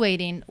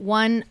perpetuating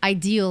one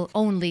ideal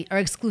only or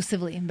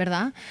exclusively,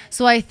 ¿verdad?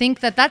 So I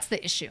think that that's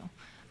the issue.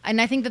 And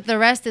I think that the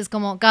rest is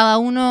como cada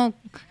uno,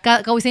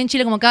 como dice en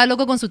Chile, como cada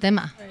loco con su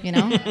tema, you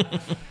know?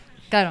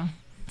 Claro,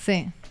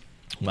 sí.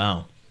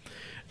 Wow.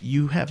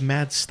 You have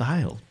mad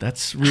style.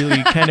 That's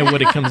really kind of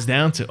what it comes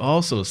down to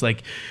also. It's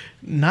like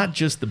not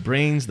just the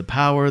brains, the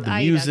power, the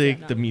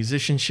music, the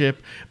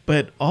musicianship,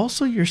 but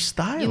also your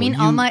style. You mean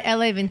all my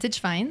LA vintage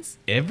finds?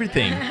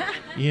 Everything.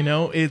 You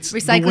know, it's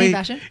recycling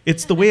fashion.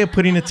 It's the way of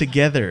putting it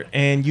together.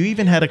 And you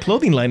even had a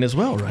clothing line as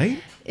well,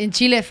 right? In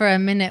Chile for a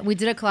minute. We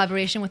did a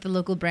collaboration with a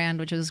local brand,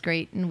 which was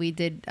great. And we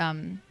did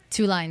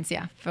 2 lines,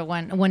 for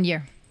one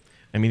year.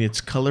 I mean,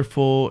 it's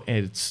colorful,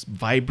 and it's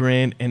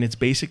vibrant, and it's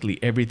basically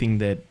everything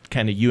that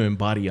kind of you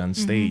embody on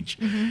stage.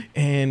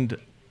 And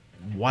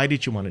why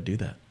did you want to do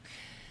that?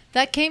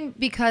 That came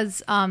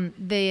because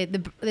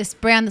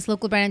this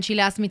local brand in Chile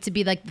asked me to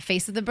be like the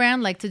face of the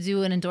brand, like to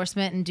do an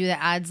endorsement and do the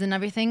ads and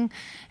everything.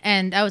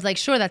 And I was like,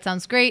 sure, that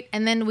sounds great.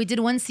 And then we did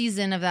 1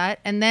 season of that.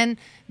 And then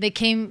they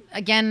came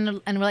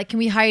again and were like, can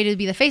we hire you to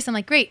be the face? I'm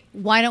like, great.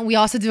 Why don't we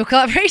also do a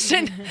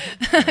collaboration?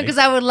 Because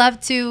I would love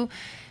to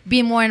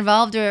be more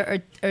involved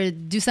or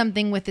do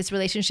something with this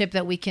relationship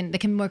that can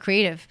be more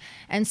creative.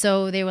 And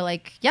so they were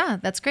like, yeah,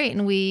 that's great.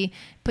 And we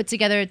put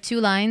together 2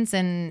 lines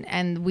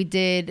and we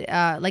did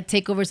like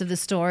takeovers of the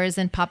stores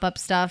and pop-up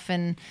stuff.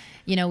 And,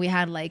 you know, we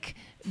had like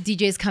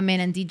DJs come in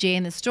and DJ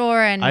in the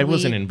store. And I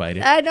wasn't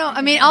invited. No,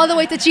 I mean, all the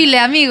way to Chile,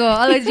 amigo.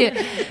 All the way to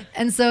Chile.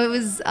 And so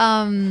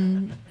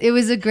it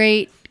was a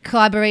great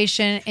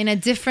collaboration in a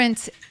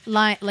different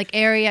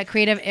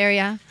creative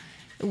area,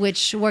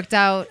 which worked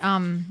out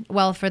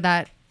well for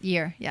that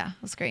year. Yeah,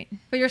 it was great.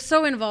 But you're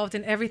so involved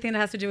in everything that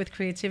has to do with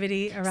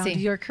creativity around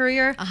your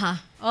career.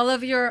 All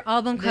of your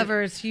album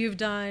covers you've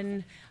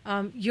done.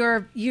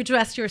 You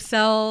dressed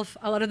yourself.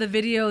 A lot of the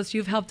videos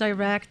you've helped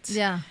direct.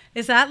 Yeah.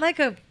 Is that like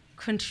a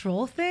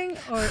control thing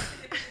or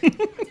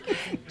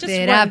just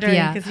Terapia.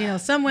 wondering? Because, you know,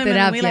 some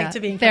women, we like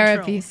to be in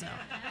Therapy. control.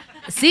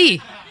 So.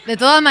 Sí, de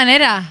todas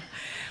maneras.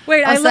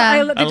 Wait,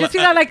 did you see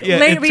that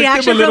late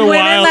reaction from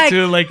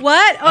women? Like,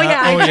 what? Oh,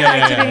 yeah, I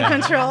like to be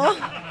in control.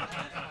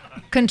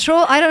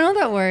 Control? I don't know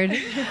that word.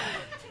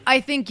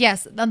 I think,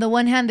 yes, on the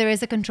one hand, there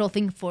is a control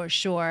thing for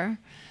sure.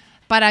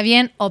 Para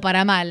bien o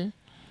para mal.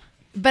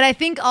 But I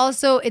think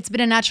also it's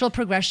been a natural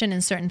progression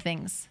in certain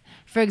things.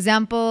 For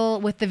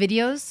example, with the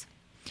videos,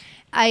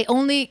 I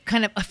only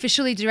kind of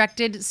officially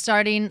directed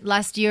starting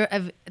last year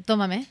of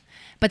Tómame.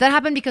 But that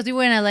happened because we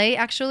were in LA,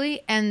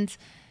 actually, and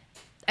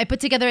I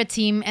put together a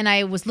team and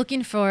I was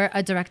looking for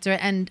a director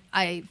and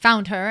I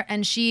found her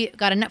and she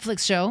got a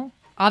Netflix show,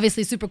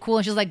 obviously super cool.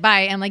 And she was like,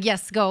 bye. And I'm like,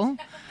 yes, go.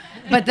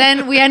 But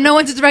then we had no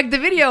one to direct the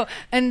video.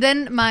 And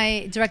then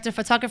my director of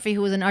photography,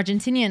 who was an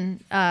Argentinian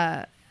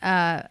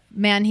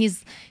man,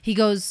 he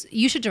goes,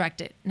 you should direct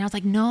it. And I was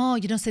like, no,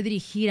 you don't sé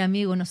dirigir,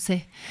 amigo, no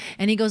sé.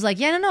 And he goes like,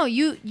 yeah, no,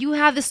 you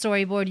have the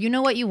storyboard. You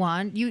know what you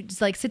want. You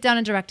just like sit down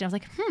and direct it. I was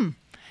like,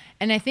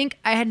 And I think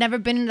I had never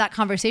been in that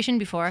conversation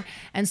before.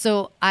 And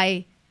so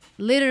I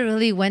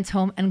literally went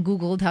home and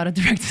Googled how to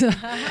direct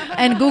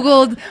and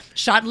Googled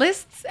shot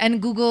lists and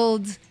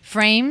Googled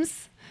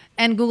frames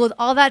and Googled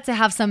all that to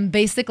have some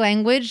basic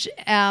language,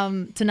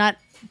 to not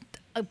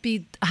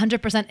be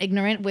 100%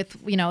 ignorant with,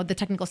 you know, the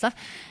technical stuff.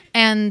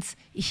 And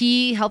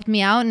he helped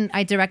me out and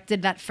I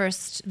directed that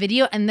first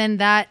video. And then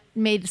that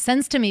made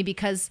sense to me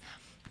because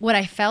what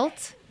I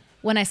felt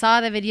when I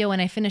saw the video, when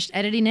I finished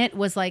editing it,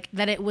 was like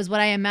that it was what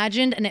I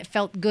imagined, and it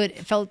felt good.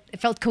 It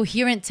felt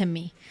coherent to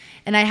me,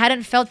 and I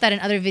hadn't felt that in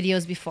other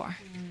videos before.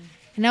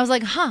 And I was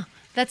like, huh,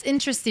 that's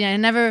interesting. I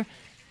never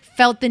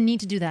felt the need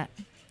to do that.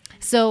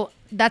 So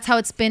that's how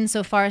it's been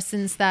so far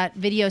since that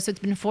video. So it's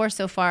been 4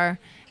 so far,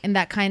 in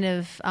that kind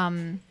of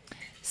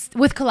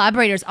with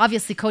collaborators,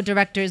 obviously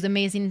co-directors,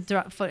 amazing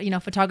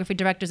photography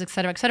directors, et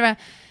cetera,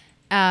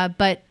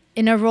 but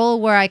in a role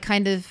where I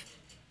kind of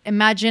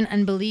imagine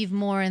and believe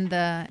more in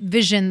the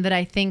vision that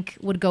I think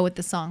would go with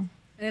the song.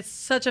 It's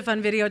such a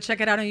fun video. Check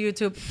it out on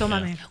YouTube.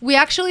 Tómame. We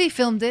actually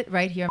filmed it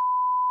right here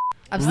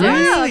upstairs.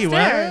 Really?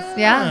 Upstairs. Wow.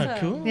 Yeah.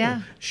 Cool.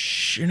 Yeah.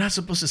 Shh, you're not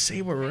supposed to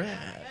say where we're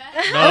at.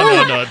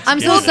 No. I'm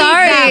so kidding.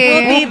 sorry.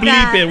 We'll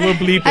bleep it. We'll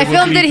bleep it. I we'll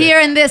filmed bleep it here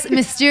in this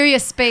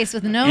mysterious space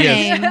with no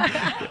Yes.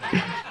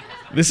 name.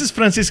 This is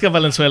Francisca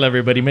Valenzuela,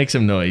 everybody. Make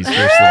some noise,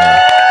 first of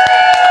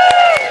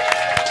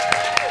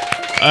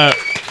all.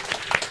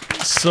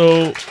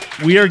 So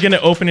we are going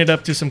to open it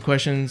up to some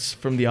questions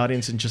from the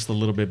audience in just a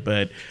little bit,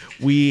 but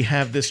we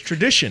have this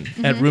tradition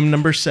at room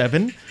number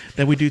 7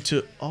 that we do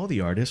to all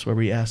the artists, where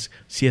we ask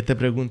siete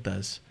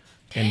preguntas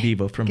en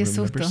vivo from Qué room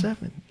number susto.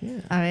 7. Yeah.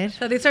 A ver.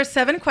 So these are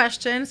 7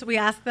 questions. We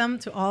ask them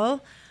to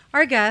all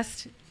our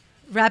guests.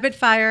 Rapid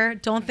fire.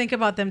 Don't think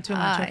about them too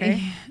much,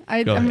 okay?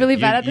 I'm Go ahead. really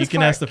bad at this You can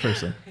part. ask the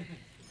first one.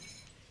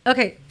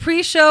 Okay.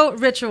 Pre-show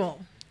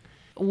ritual.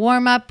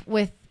 Warm up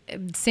with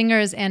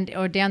singers and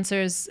or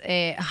dancers,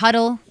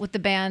 huddle with the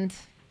band,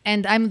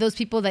 and I'm those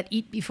people that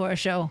eat before a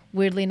show.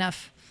 Weirdly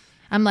enough,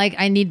 I'm like,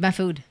 I need my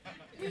food.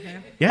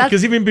 Yeah,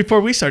 because even before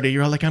we started,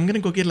 you're all like, I'm going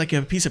to go get like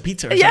a piece of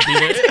pizza or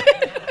something.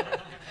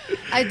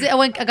 I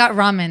got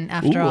ramen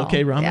after Ooh, all.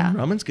 okay, ramen. Yeah.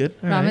 Ramen's good.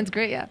 All Ramen's right.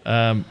 great.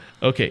 Yeah.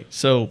 Okay,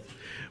 so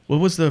what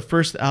was the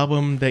first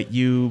album that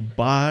you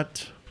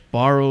bought,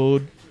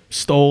 borrowed,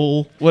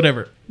 stole,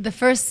 whatever? The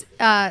first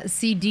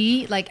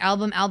CD, like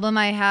album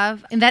I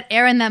have in that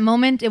era, in that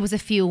moment, it was a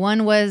few.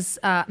 One was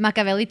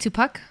Machiavelli,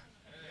 Tupac.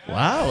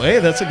 Wow, hey,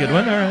 that's a good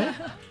one. All right.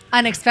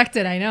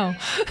 Unexpected, I know.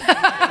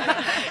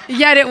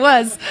 Yet it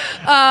was.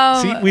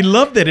 See, we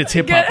love that it's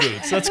hip hop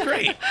roots. That's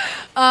great.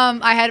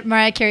 I had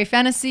Mariah Carey,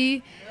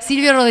 Fantasy,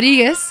 Silvio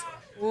Rodriguez,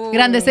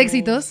 Grandes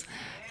Éxitos,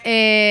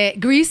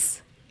 Grease.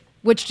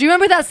 Which, do you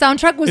remember that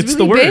soundtrack was It's really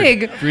the word.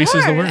 big? Grease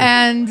is the word.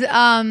 And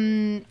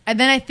then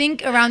I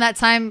think around that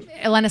time,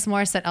 Alanis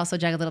Morissette also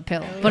Jagged Little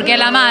Pill. Porque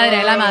la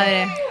madre.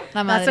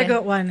 That's a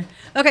good one.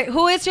 Okay.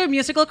 Who is your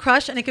musical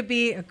crush? And it could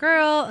be a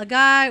girl, a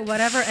guy,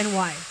 whatever, and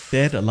why?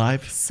 Dead,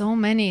 alive. So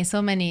many.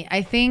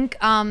 I think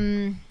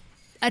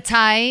a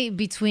tie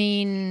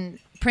between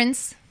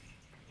Prince.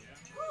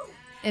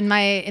 In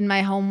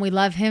my home, we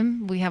love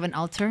him. We have an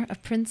altar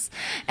of Prince.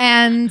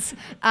 And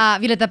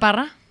Violeta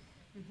Parra.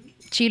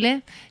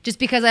 Chile, just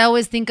because I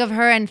always think of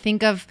her and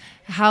think of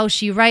how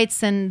she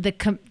writes and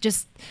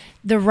just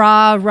the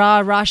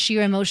raw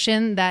sheer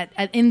emotion that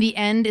in the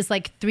end is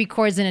like 3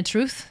 chords and a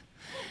truth.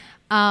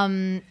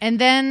 And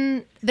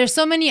then there's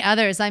so many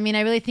others. I mean,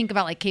 I really think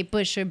about like Kate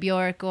Bush or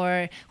Bjork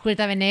or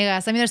Julieta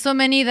Venegas. I mean, there's so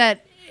many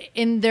that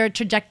in their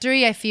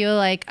trajectory, I feel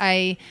like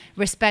I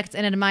respect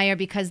and admire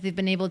because they've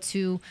been able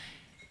to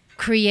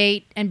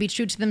create and be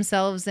true to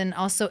themselves and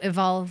also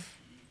evolve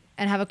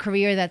and have a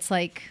career that's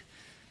like,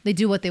 they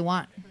do what they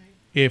want.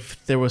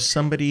 If there was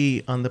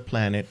somebody on the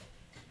planet,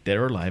 dead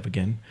or alive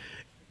again,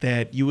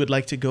 that you would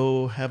like to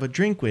go have a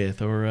drink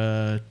with or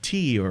a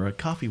tea or a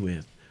coffee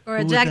with. Or a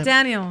who would Jack that-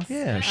 Daniels.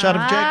 Yeah, a shot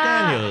of Jack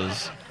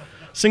Daniels.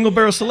 Single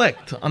barrel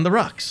select on the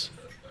rocks.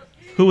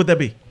 Who would that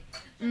be?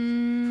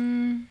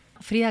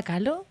 Frida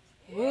Kahlo?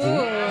 Ooh,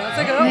 that's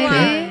a good Maybe.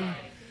 one.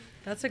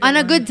 That's a good On a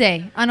one. good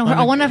day.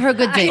 On one of her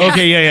good days.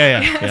 Okay,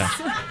 yeah.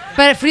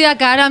 But Frida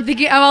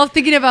Kahlo, I'm all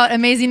thinking about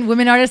amazing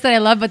women artists that I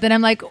love, but then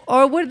I'm like,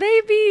 or would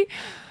they be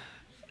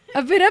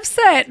a bit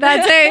upset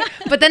that day?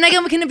 But then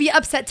again, we can be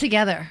upset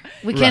together.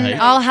 We can Right.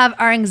 all have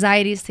our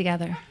anxieties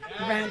together.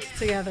 Rant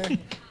together.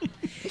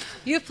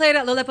 You've played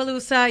at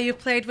Lollapalooza. You've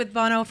played with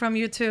Bono from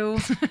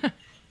U2.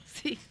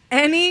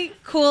 Any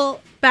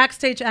cool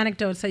backstage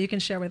anecdotes that you can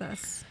share with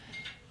us?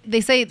 They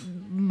say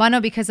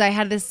Bono because I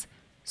had this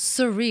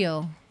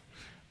surreal,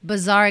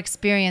 bizarre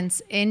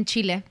experience in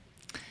Chile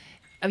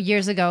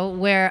years ago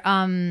where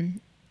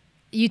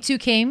U2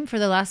 came for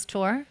the last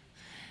tour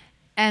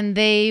and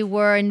they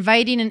were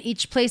inviting in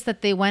each place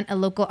that they went a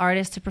local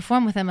artist to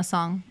perform with them a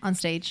song on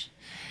stage.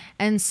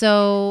 And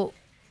so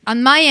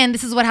on my end,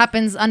 this is what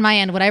happens on my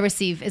end. What I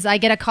receive is I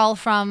get a call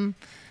from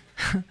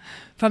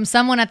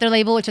someone at their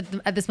label, which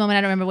at this moment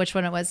I don't remember which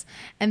one it was,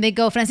 and they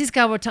go,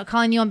 Francisca, we're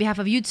calling you on behalf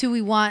of U2.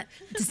 We want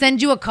to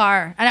send you a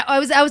car. And I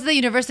was at the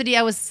university.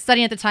 I was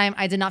studying at the time.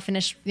 I did not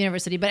finish the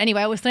university, but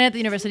anyway, I was studying at the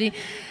university,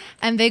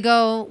 and they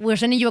go, we're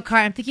sending you a car.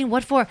 I'm thinking,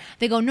 what for?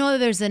 They go, no,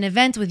 there's an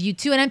event with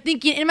U2, and I'm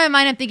thinking in my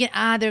mind,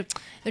 they're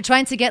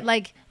trying to get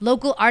like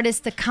local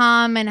artists to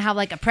come and have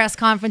like a press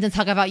conference and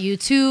talk about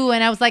U2,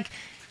 and I was like,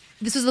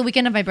 this was the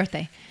weekend of my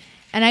birthday.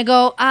 And I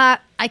go, I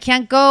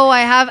can't go.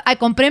 I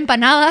compré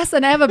empanadas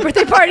and I have a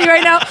birthday party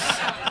right now.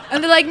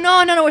 And they're like,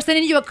 no, we're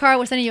sending you a car.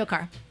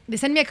 They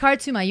send me a car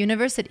to my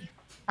university.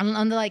 I'm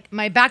on the, like,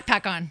 my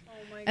backpack on.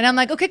 And I'm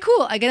like, okay,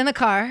 cool. I get in the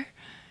car.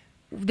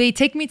 They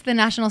take me to the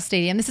National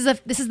Stadium. This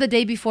is the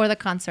day before the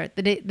concert,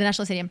 the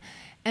National Stadium.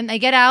 And I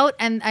get out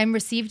and I'm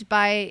received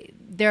by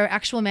their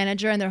actual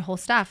manager and their whole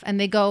staff. And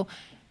they go,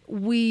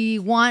 we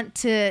want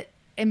to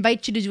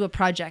invite you to do a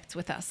project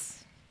with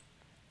us.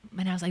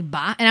 And I was like,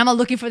 bah. And I'm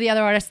looking for the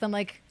other artists. I'm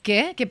like,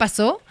 ¿Qué? ¿Qué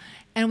pasó?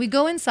 And we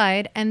go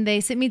inside and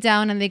they sit me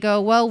down and they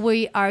go, well,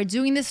 we are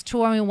doing this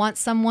tour and we want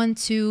someone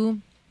to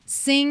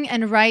sing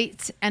and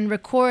write and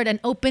record an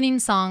opening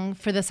song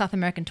for the South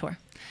American tour.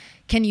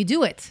 Can you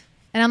do it?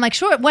 And I'm like,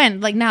 sure, when?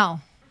 Like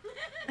now.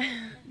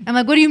 I'm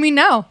like, what do you mean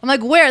now? I'm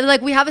like, where? They're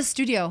like, we have a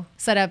studio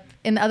set up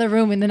in the other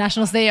room in the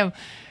National Stadium.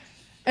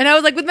 And I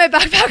was like, with my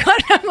backpack on,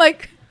 I'm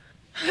like,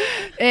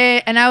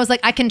 and I was like,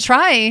 I can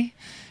try.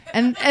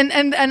 And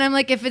I'm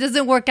like, if it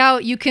doesn't work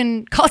out, you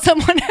can call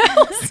someone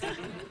else.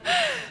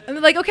 And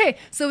they're like, okay.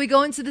 So we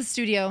go into the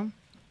studio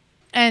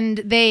and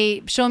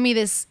they show me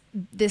this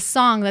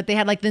song that they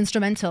had, like the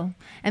instrumental.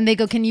 And they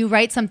go, can you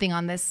write something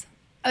on this?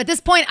 At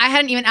this point, I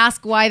hadn't even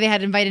asked why they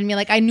had invited me.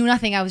 Like, I knew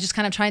nothing. I was just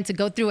kind of trying to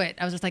go through it.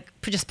 I was just like,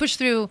 just push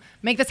through,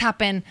 make this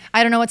happen.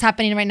 I don't know what's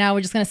happening right now.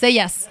 We're just going to say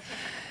yes.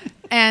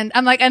 And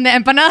I'm like, and the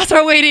empanadas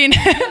are waiting.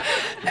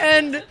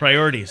 And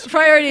Priorities.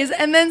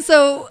 And then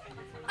so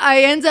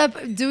I end up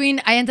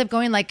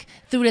going like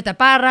through the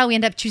taparra. We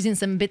end up choosing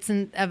some bits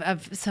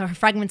of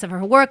fragments of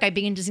her work. I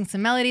begin choosing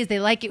some melodies.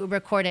 They like it. We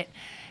record it.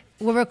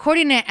 We're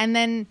recording it. And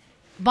then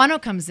Bono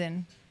comes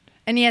in.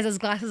 And he has his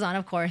glasses on,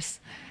 of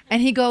course.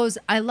 And he goes,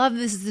 I love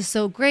this. This is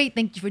so great.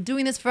 Thank you for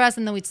doing this for us.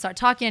 And then we'd start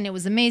talking, and it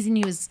was amazing.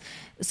 He was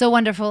so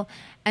wonderful.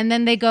 And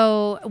then they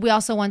go, we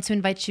also want to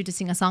invite you to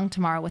sing a song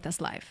tomorrow with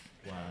us live.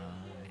 Wow.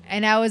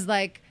 And I was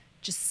like,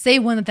 just say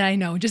one that I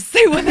know. Just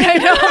say one that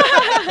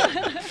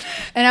I know.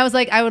 And I was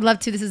like, I would love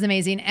to. This is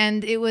amazing.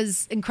 And it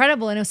was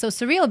incredible. And it was so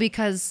surreal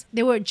because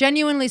they were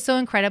genuinely so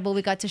incredible.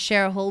 We got to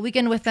share a whole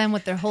weekend with them,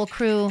 with their whole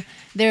crew.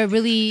 They're a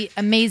really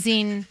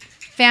amazing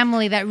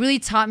family that really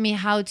taught me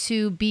how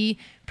to be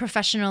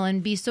professional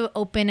and be so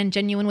open and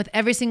genuine with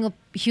every single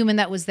human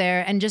that was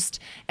there. And just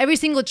every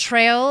single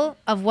trail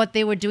of what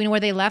they were doing, where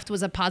they left,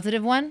 was a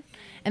positive one.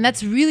 And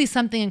that's really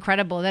something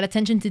incredible, that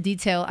attention to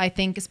detail, I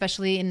think,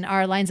 especially in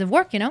our lines of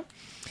work, you know.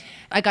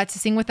 I got to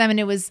sing with them, and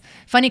it was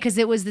funny because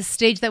it was this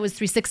stage that was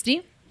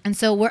 360. And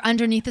so we're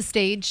underneath the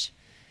stage,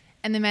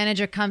 and the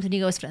manager comes and he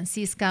goes,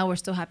 Francisca, we're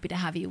so happy to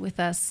have you with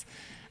us.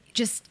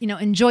 Just, you know,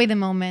 enjoy the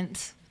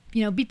moment.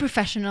 You know, be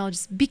professional,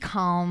 just be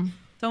calm.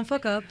 Don't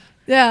fuck up.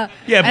 Yeah.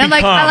 Yeah, and be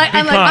calm.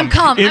 I'm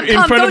calm. In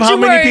front Don't of how you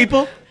many worry.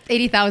 people?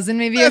 80,000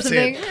 maybe That's or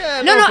something.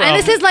 Yeah, no, problem. and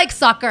this is like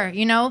soccer,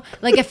 you know?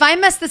 Like if I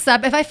mess this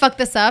up, if I fuck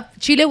this up,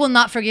 Chile will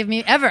not forgive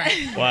me ever.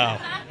 Wow.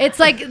 It's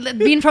like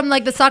being from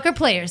like the soccer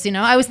players, you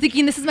know? I was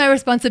thinking this is my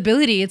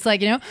responsibility. It's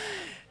like, you know,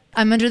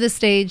 I'm under the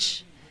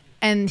stage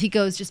and he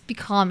goes, just be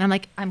calm. And I'm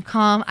like, I'm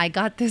calm. I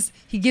got this.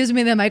 He gives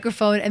me the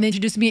microphone and they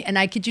introduce me, and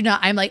I kid you not,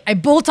 I'm like, I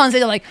bolt on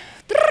stage. I'm like,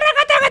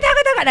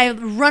 and I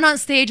run on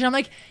stage and I'm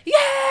like,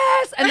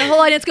 yes! And the whole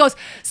audience goes,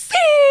 see!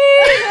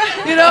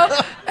 You know?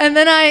 And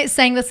then I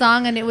sang the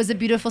song, and it was a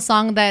beautiful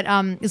song that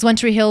is One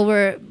Tree Hill,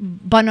 where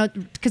Bono,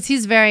 because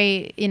he's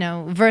very, you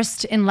know,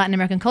 versed in Latin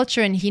American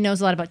culture, and he knows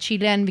a lot about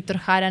Chile and Victor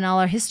Jara and all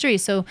our history.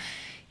 So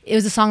it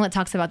was a song that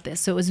talks about this.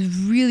 So it was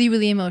really,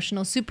 really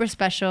emotional, super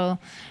special.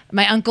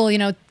 My uncle, you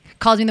know,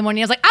 calls me in the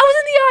morning. I was like, I was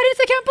in the audience.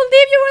 I can't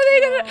believe you. What are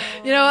they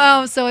gonna? You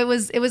know, so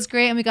it was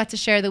great, and we got to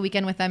share the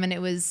weekend with them, and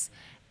it was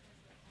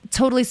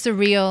totally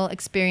surreal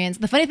experience.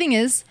 The funny thing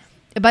is,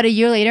 about a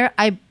year later,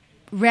 I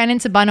ran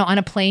into Bono on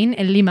a plane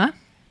in Lima.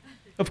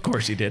 Of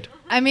course he did.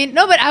 I mean,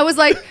 no, but I was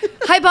like,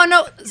 hi,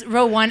 Bono,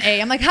 row 1A.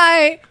 I'm like,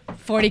 hi,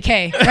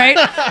 40K, right?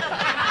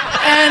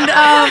 And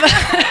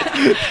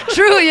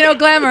true, you know,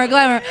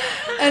 glamour.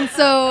 And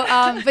so,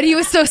 but he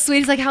was so sweet.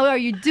 He's like, how are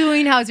you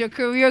doing? How's your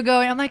career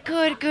going? I'm like,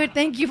 good.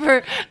 Thank you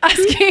for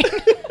asking.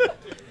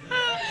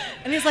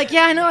 And he's like,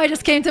 yeah, I know. I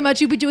just came to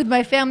Machu Picchu with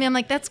my family. I'm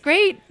like, that's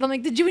great. I'm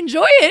like, did you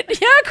enjoy it?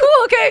 Yeah, cool.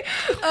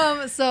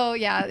 Okay. So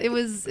yeah, it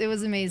was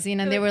amazing,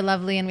 and they were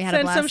lovely, and we had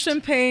a blast. Send some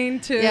champagne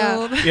too.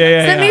 Yeah.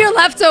 Send me your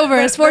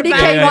leftovers.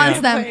 40K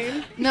wants them.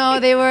 Plane. No,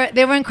 they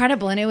were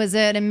incredible, and it was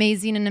an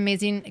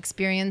amazing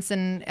experience,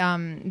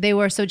 and they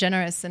were so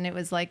generous, and it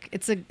was like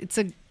it's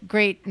a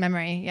great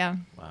memory. Yeah.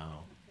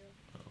 Wow.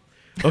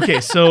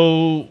 Okay,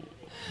 so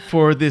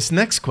for this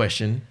next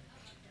question,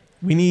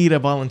 we need a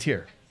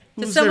volunteer.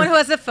 Just someone who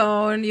has a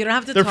phone. You don't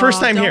have to Their talk. first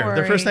time don't here. worry.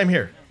 Their first time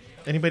here.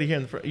 Anybody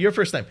here? Your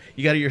first time.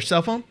 You got your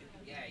cell phone?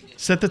 Yeah, I do.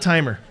 Set the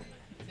timer.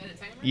 Set a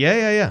timer?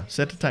 Yeah.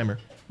 Set the timer.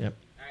 Yep.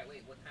 All right,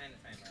 wait, what kind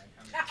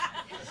of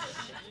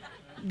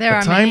timer? There A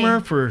are timer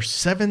many. for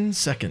 7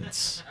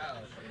 seconds. Oh,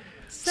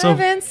 So,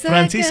 7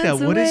 Francisca,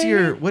 seconds what is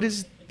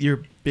away.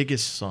 your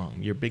biggest song?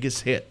 Your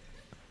biggest hit?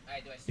 all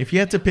right, do I say If you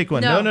had to pick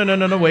one. No.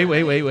 No.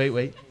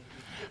 Wait.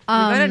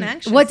 got an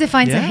anxious. What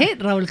defines a Yeah. hit,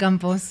 Raúl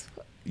Campos?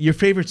 Your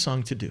favorite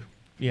song to do.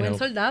 You Buen know.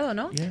 soldado,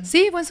 no? Yeah.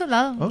 Sí, Buen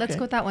Soldado. Let's Okay.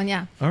 go with that one,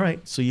 yeah. All right.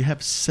 So you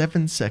have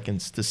 7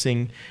 seconds to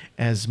sing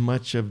as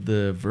much of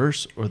the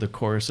verse or the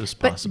chorus as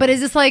possible. But is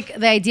this like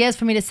the idea is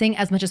for me to sing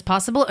as much as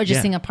possible, or just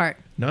Yeah. sing a part?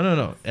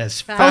 No.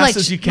 As fast like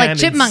as you like can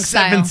chipmunk in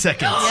 7 style.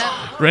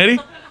 seconds. Ready?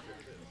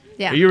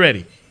 Yeah. Are you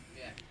ready?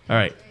 All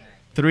right.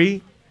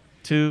 3,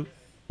 2,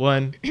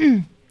 1.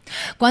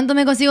 Cuánto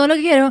me consigo lo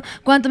que quiero,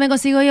 cuánto me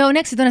consigo yo un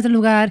éxito en este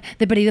lugar,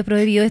 de perdido,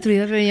 prohibido,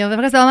 destruido, perdido,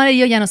 fracasado,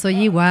 amarillo, ya no soy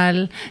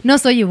igual, no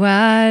soy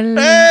igual.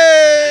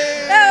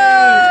 Hey!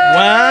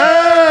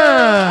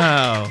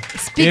 Wow!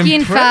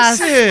 Speaking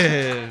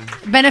Impressive.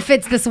 fast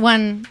benefits this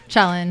one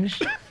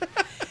challenge.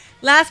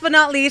 Last but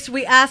not least,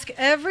 we ask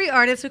every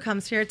artist who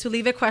comes here to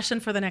leave a question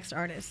for the next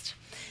artist.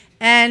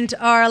 And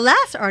our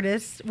last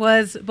artist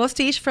was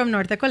Bostiche from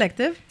Norte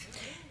Collective.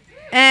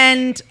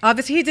 And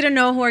obviously he didn't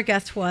know who our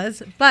guest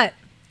was, but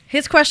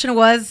his question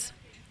was,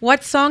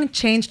 what song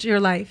changed your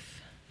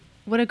life?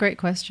 What a great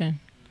question.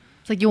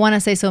 It's like you want to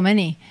say so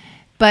many,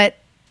 but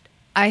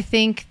I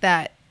think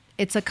that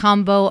it's a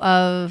combo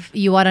of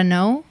You Oughta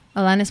Know,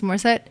 Alanis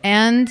Morissette,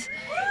 and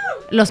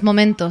Los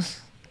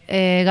Momentos,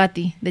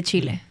 Gatti, de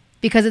Chile.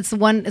 Because it's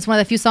one of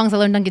the few songs I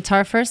learned on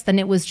guitar first, and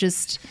it was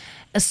just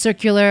a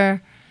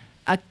circular,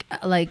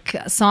 like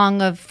a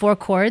song of 4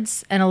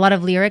 chords and a lot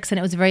of lyrics, and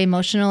it was very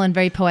emotional and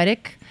very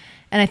poetic.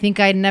 And I think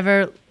I'd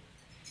never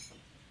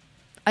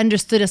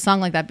understood a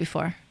song like that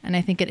before, and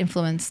I think it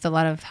influenced a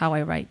lot of how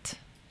I write.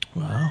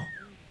 Wow.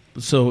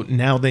 So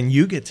now then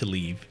you get to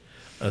leave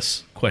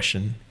us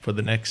question for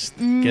the next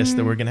guest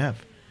that we're going to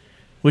have,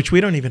 which we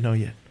don't even know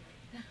yet.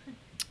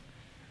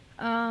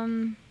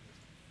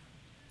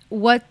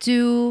 What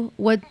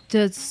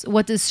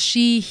does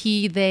she,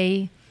 he,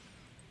 they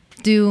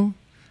do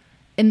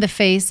in the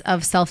face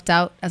of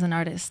self-doubt as an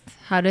artist?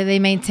 How do they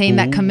maintain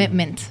that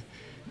commitment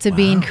to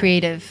being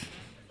creative?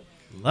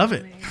 Love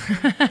it.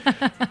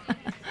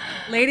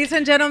 Ladies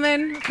and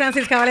gentlemen,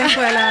 Francisca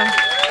Valenzuela.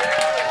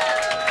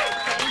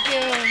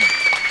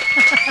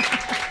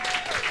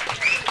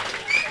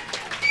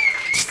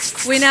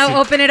 We now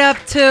open it up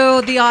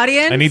to the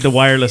audience. I need the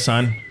wireless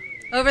on.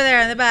 Over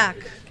there in the back.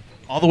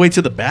 All the way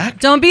to the back?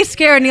 Don't be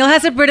scared. Neil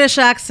has a British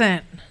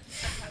accent.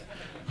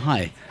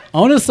 Hi. I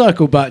want to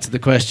circle back to the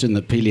question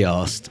that Pili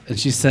asked. And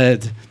she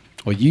said,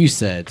 or you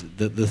said,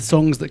 that the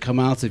songs that come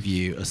out of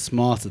you are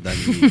smarter than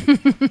you.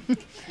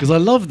 Because I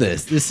love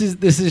this. This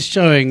is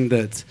showing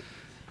that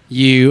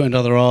you and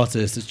other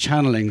artists are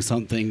channeling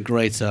something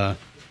greater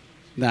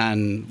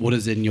than what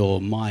is in your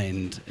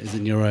mind, is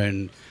in your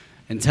own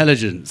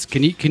intelligence.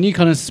 Can you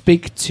kind of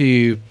speak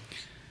to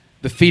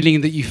the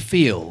feeling that you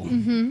feel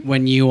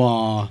when you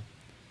are...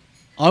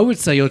 I would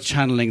say you're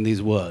channeling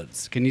these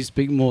words. Can you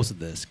speak more to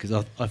this? Because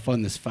I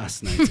find this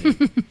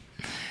fascinating.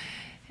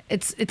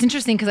 It's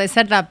interesting because I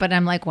said that, but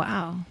I'm like,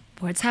 wow,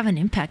 words have an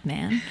impact,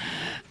 man.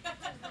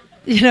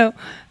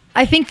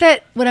 I think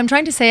that what I'm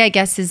trying to say, I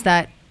guess, is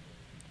that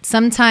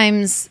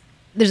sometimes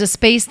there's a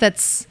space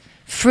that's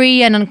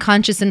free and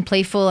unconscious and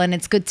playful, and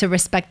it's good to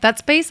respect that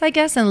space, I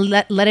guess, and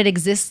let it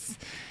exist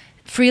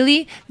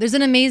freely. There's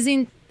an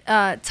amazing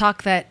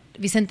talk that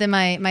Vicente,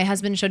 my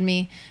husband, showed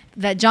me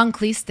that John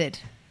Cleese did.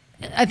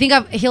 I think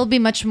he'll be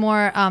much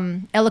more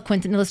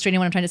eloquent in illustrating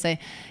what I'm trying to say.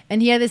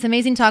 And he had this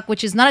amazing talk,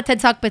 which is not a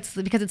TED Talk, but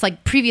because it's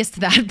like previous to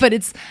that, but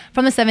it's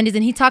from the 70s.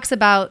 And he talks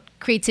about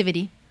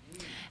creativity.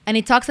 And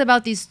he talks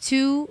about these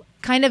two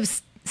kind of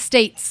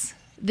states,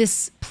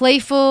 this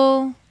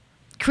playful,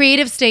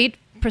 creative state,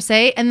 per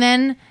se, and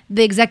then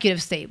the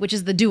executive state, which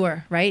is the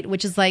doer, right?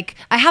 Which is like,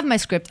 I have my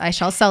script, I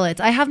shall sell it.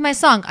 I have my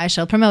song, I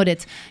shall promote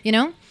it,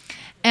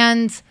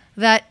 And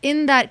that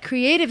in that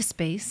creative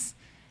space,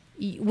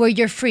 where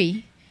you're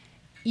free,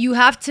 you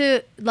have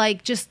to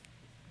just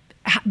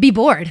be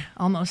bored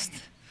almost.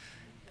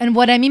 And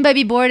what I mean by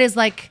be bored is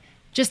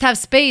just have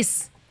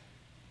space.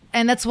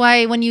 And that's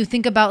why when you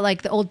think about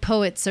the old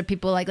poets or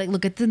people like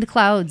look at the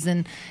clouds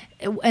and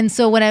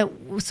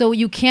so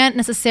you can't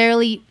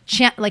necessarily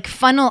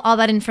funnel all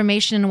that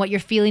information and what you're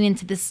feeling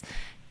into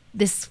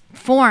this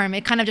form.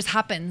 It kind of just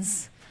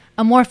happens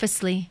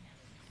amorphously,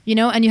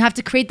 and you have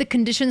to create the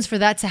conditions for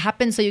that to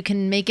happen so you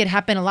can make it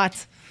happen a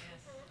lot.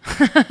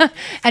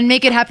 And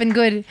make it happen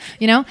good,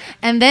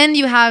 And then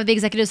you have the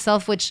executive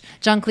self, which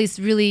John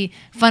Cleese really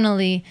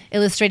funnily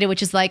illustrated,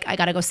 which is I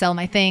gotta go sell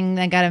my thing,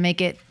 I gotta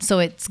make it so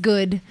it's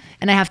good,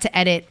 and I have to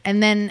edit.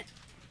 And then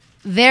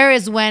there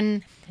is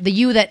when the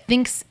you that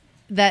thinks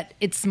that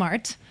it's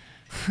smart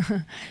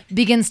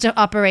begins to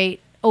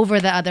operate over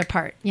the other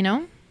part,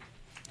 No,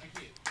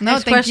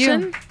 Next thank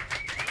question. you.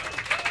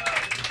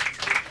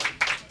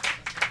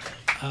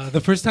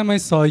 The first time I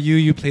saw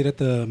you played at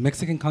the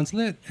Mexican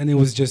consulate, and it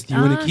was just you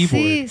and a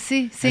keyboard.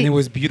 Sí. And it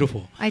was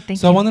beautiful.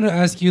 Thank I you. wanted to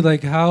ask you,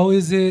 how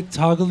is it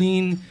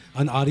toggling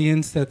an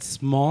audience that's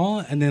small,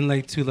 and then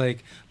to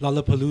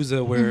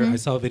Lollapalooza, where I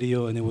saw a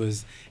video and it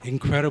was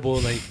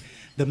incredible,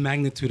 the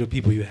magnitude of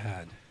people you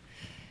had.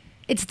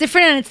 It's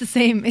different and it's the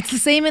same. It's the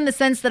same in the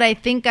sense that I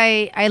think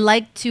I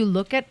like to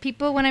look at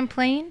people when I'm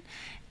playing,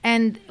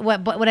 and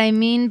what I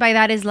mean by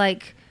that is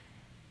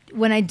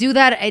when I do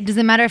that, it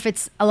doesn't matter if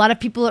it's a lot of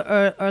people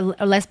or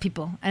less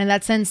people. And in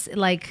that sense,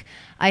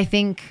 I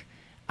think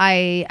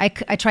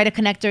I try to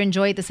connect or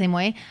enjoy it the same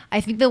way.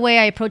 I think the way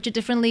I approach it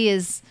differently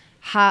is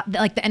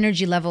like the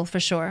energy level for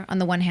sure. On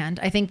the one hand,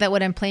 I think that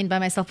when I'm playing by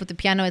myself with the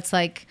piano, it's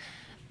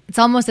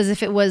almost as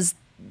if it was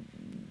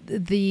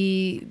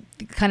the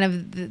kind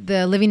of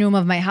the living room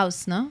of my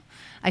house. No,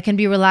 I can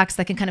be relaxed.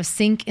 I can kind of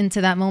sink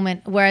into that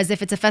moment. Whereas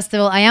if it's a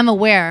festival, I am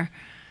aware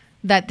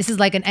that this is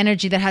like an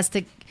energy that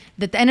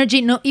the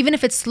energy, no, even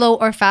if it's slow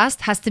or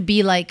fast, has to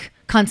be like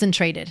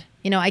concentrated.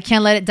 I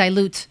can't let it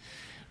dilute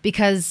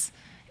because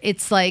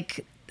it's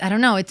like, I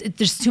don't know,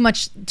 there's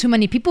too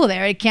many people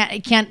there. It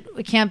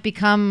can't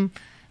become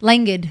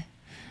languid.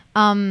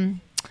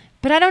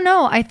 But I don't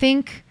know. I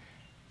think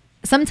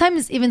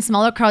sometimes even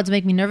smaller crowds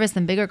make me nervous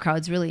than bigger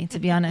crowds, really, to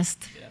be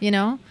honest.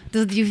 Yeah.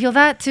 Do you feel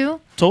that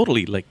too?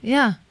 Totally.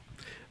 Yeah.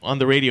 On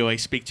the radio, I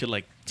speak to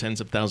like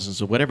tens of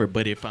thousands or whatever.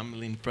 But if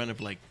I'm in front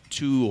of like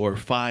 2 or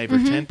 5 or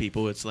 10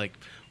 people, it's like,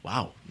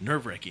 wow,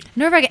 nerve-wracking.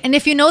 And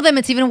if you know them,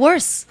 it's even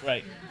worse.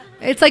 Right.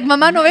 It's like,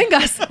 Mama, no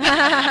vengas.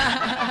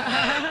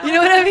 You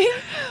know what I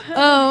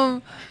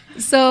mean?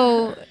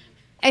 So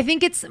I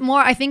think it's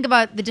more, I think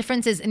about the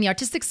differences in the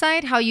artistic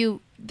side, how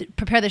you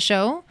prepare the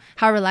show,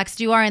 how relaxed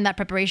you are in that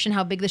preparation,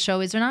 how big the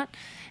show is or not.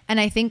 And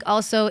I think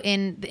also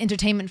in the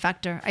entertainment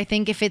factor. I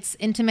think if it's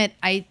intimate,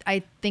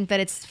 I think that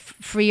it's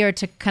freer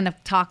to kind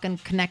of talk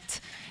and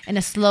connect in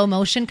a slow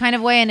motion kind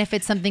of way. And if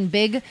it's something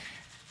big,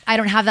 I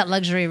don't have that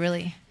luxury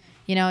really.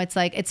 It's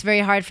like, it's very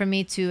hard for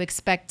me to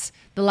expect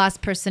the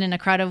last person in a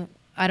crowd of,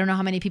 I don't know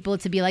how many people,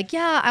 to be like,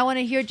 yeah, I want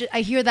to hear,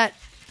 I hear that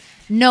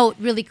note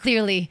really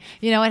clearly.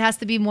 It has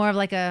to be more of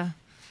like a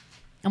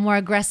more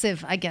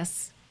aggressive, I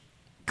guess,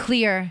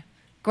 clear,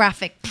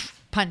 graphic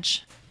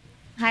punch.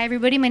 Hi,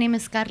 everybody. My name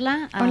is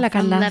Carla. Hola,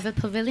 from Carla. Levitt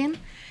Pavilion.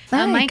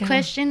 My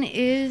question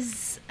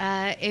is,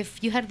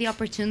 if you had the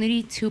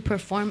opportunity to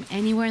perform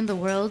anywhere in the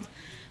world,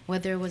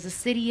 whether it was a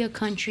city, a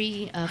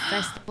country, a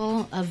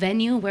festival, a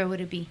venue, where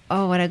would it be?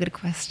 Oh, what a good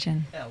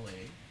question. LA.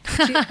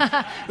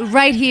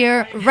 Right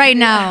here, right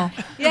now.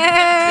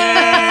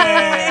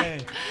 Yay!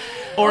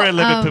 Or a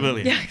Levitt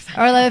Pavilion. Yeah,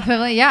 exactly. Or Levitt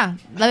Pavilion, yeah.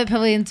 Levitt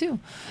Pavilion too.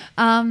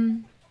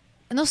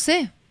 No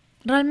sé,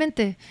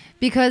 realmente.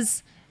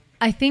 Because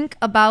I think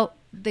about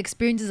the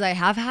experiences I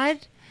have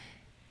had,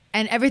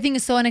 and everything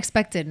is so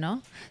unexpected,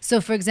 no?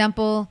 So, for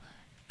example,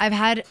 I've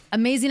had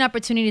amazing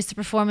opportunities to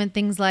perform in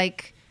things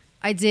like,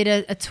 I did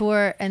a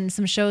tour and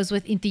some shows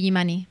with Inti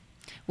Illimani,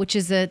 which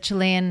is a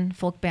Chilean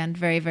folk band,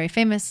 very, very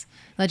famous,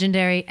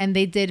 legendary, and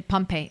they did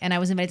Pompeii, and I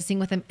was invited to sing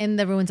with them in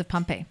the ruins of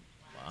Pompeii.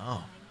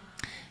 Wow.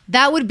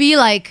 That would be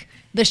like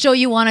the show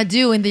you want to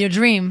do in your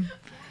dream.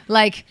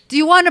 Like, do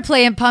you want to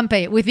play in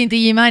Pompeii with Inti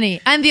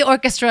Illimani and the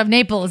Orchestra of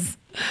Naples?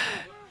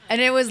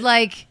 And it was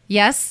like,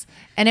 yes,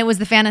 and it was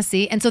the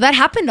fantasy, and so that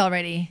happened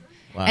already.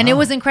 Wow. And it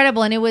was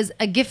incredible, and it was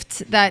a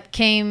gift that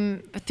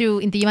came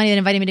through Inti Illimani that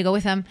invited me to go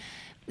with them.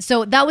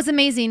 So that was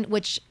amazing,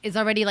 which is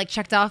already like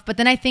checked off. But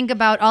then I think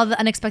about all the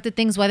unexpected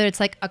things, whether it's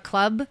like a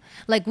club.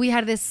 Like we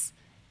had this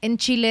in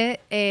Chile,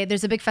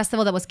 there's a big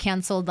festival that was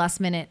canceled last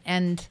minute.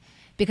 And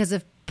because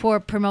of poor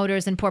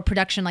promoters and poor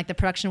production, like the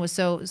production was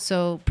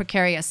so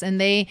precarious.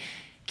 And they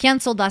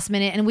canceled last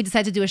minute, and we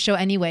decided to do a show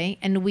anyway.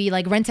 And we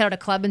like rented out a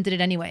club and did it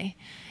anyway.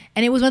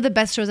 And it was one of the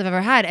best shows I've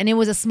ever had. And it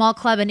was a small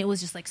club, and it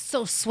was just like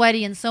so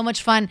sweaty and so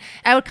much fun.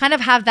 I would kind of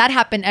have that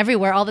happen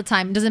everywhere all the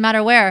time. It doesn't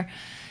matter where.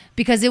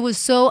 Because it was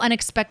so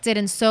unexpected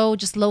and so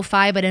just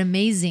lo-fi, but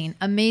amazing.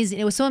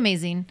 It was so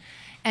amazing.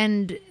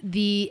 And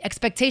the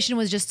expectation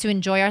was just to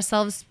enjoy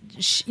ourselves,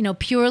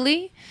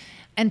 purely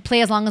and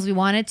play as long as we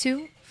wanted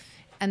to.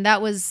 And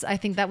that was, I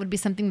think that would be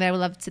something that I would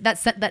love to,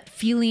 that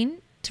feeling,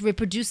 to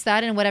reproduce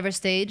that in whatever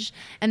stage.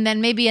 And then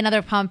maybe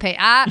another Pompeii,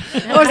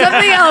 or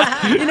something else.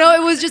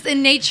 It was just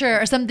in nature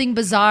or something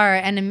bizarre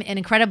and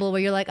incredible where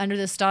you're like under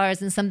the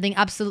stars, and something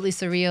absolutely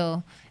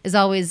surreal is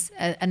always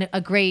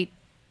a great,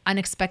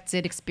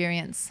 unexpected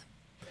experience.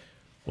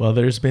 Well,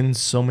 there's been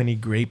so many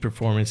great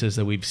performances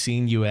that we've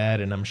seen you at,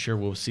 and I'm sure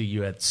we'll see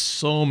you at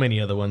so many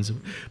other ones.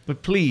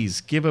 But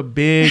please give a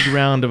big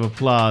round of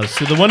applause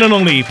to the one and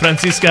only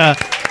Francisca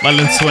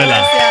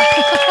Valenzuela.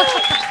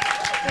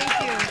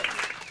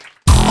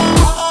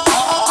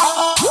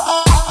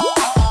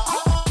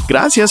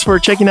 Gracias for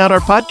checking out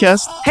our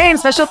podcast. Hey, and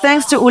special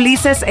thanks to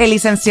Ulises El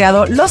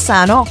Licenciado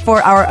Lozano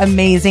for our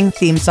amazing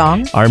theme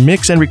song. Our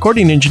mix and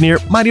recording engineer,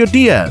 Mario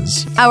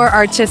Diaz. Our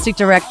artistic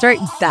director,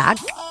 Dak.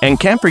 And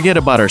can't forget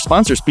about our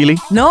sponsors, Pili.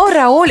 No,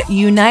 Raúl,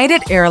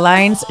 United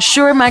Airlines,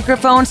 Shure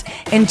Microphones,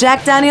 and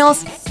Jack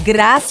Daniels,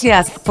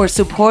 gracias for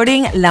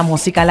supporting La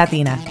Música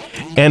Latina.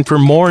 And for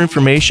more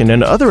information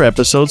and other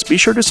episodes, be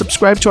sure to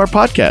subscribe to our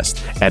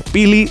podcast at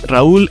Pili,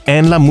 Raúl,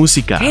 and La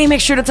Música. Hey,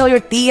 make sure to tell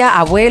your tía,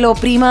 abuelo,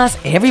 primas,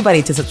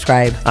 everybody to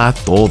subscribe. A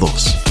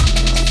todos.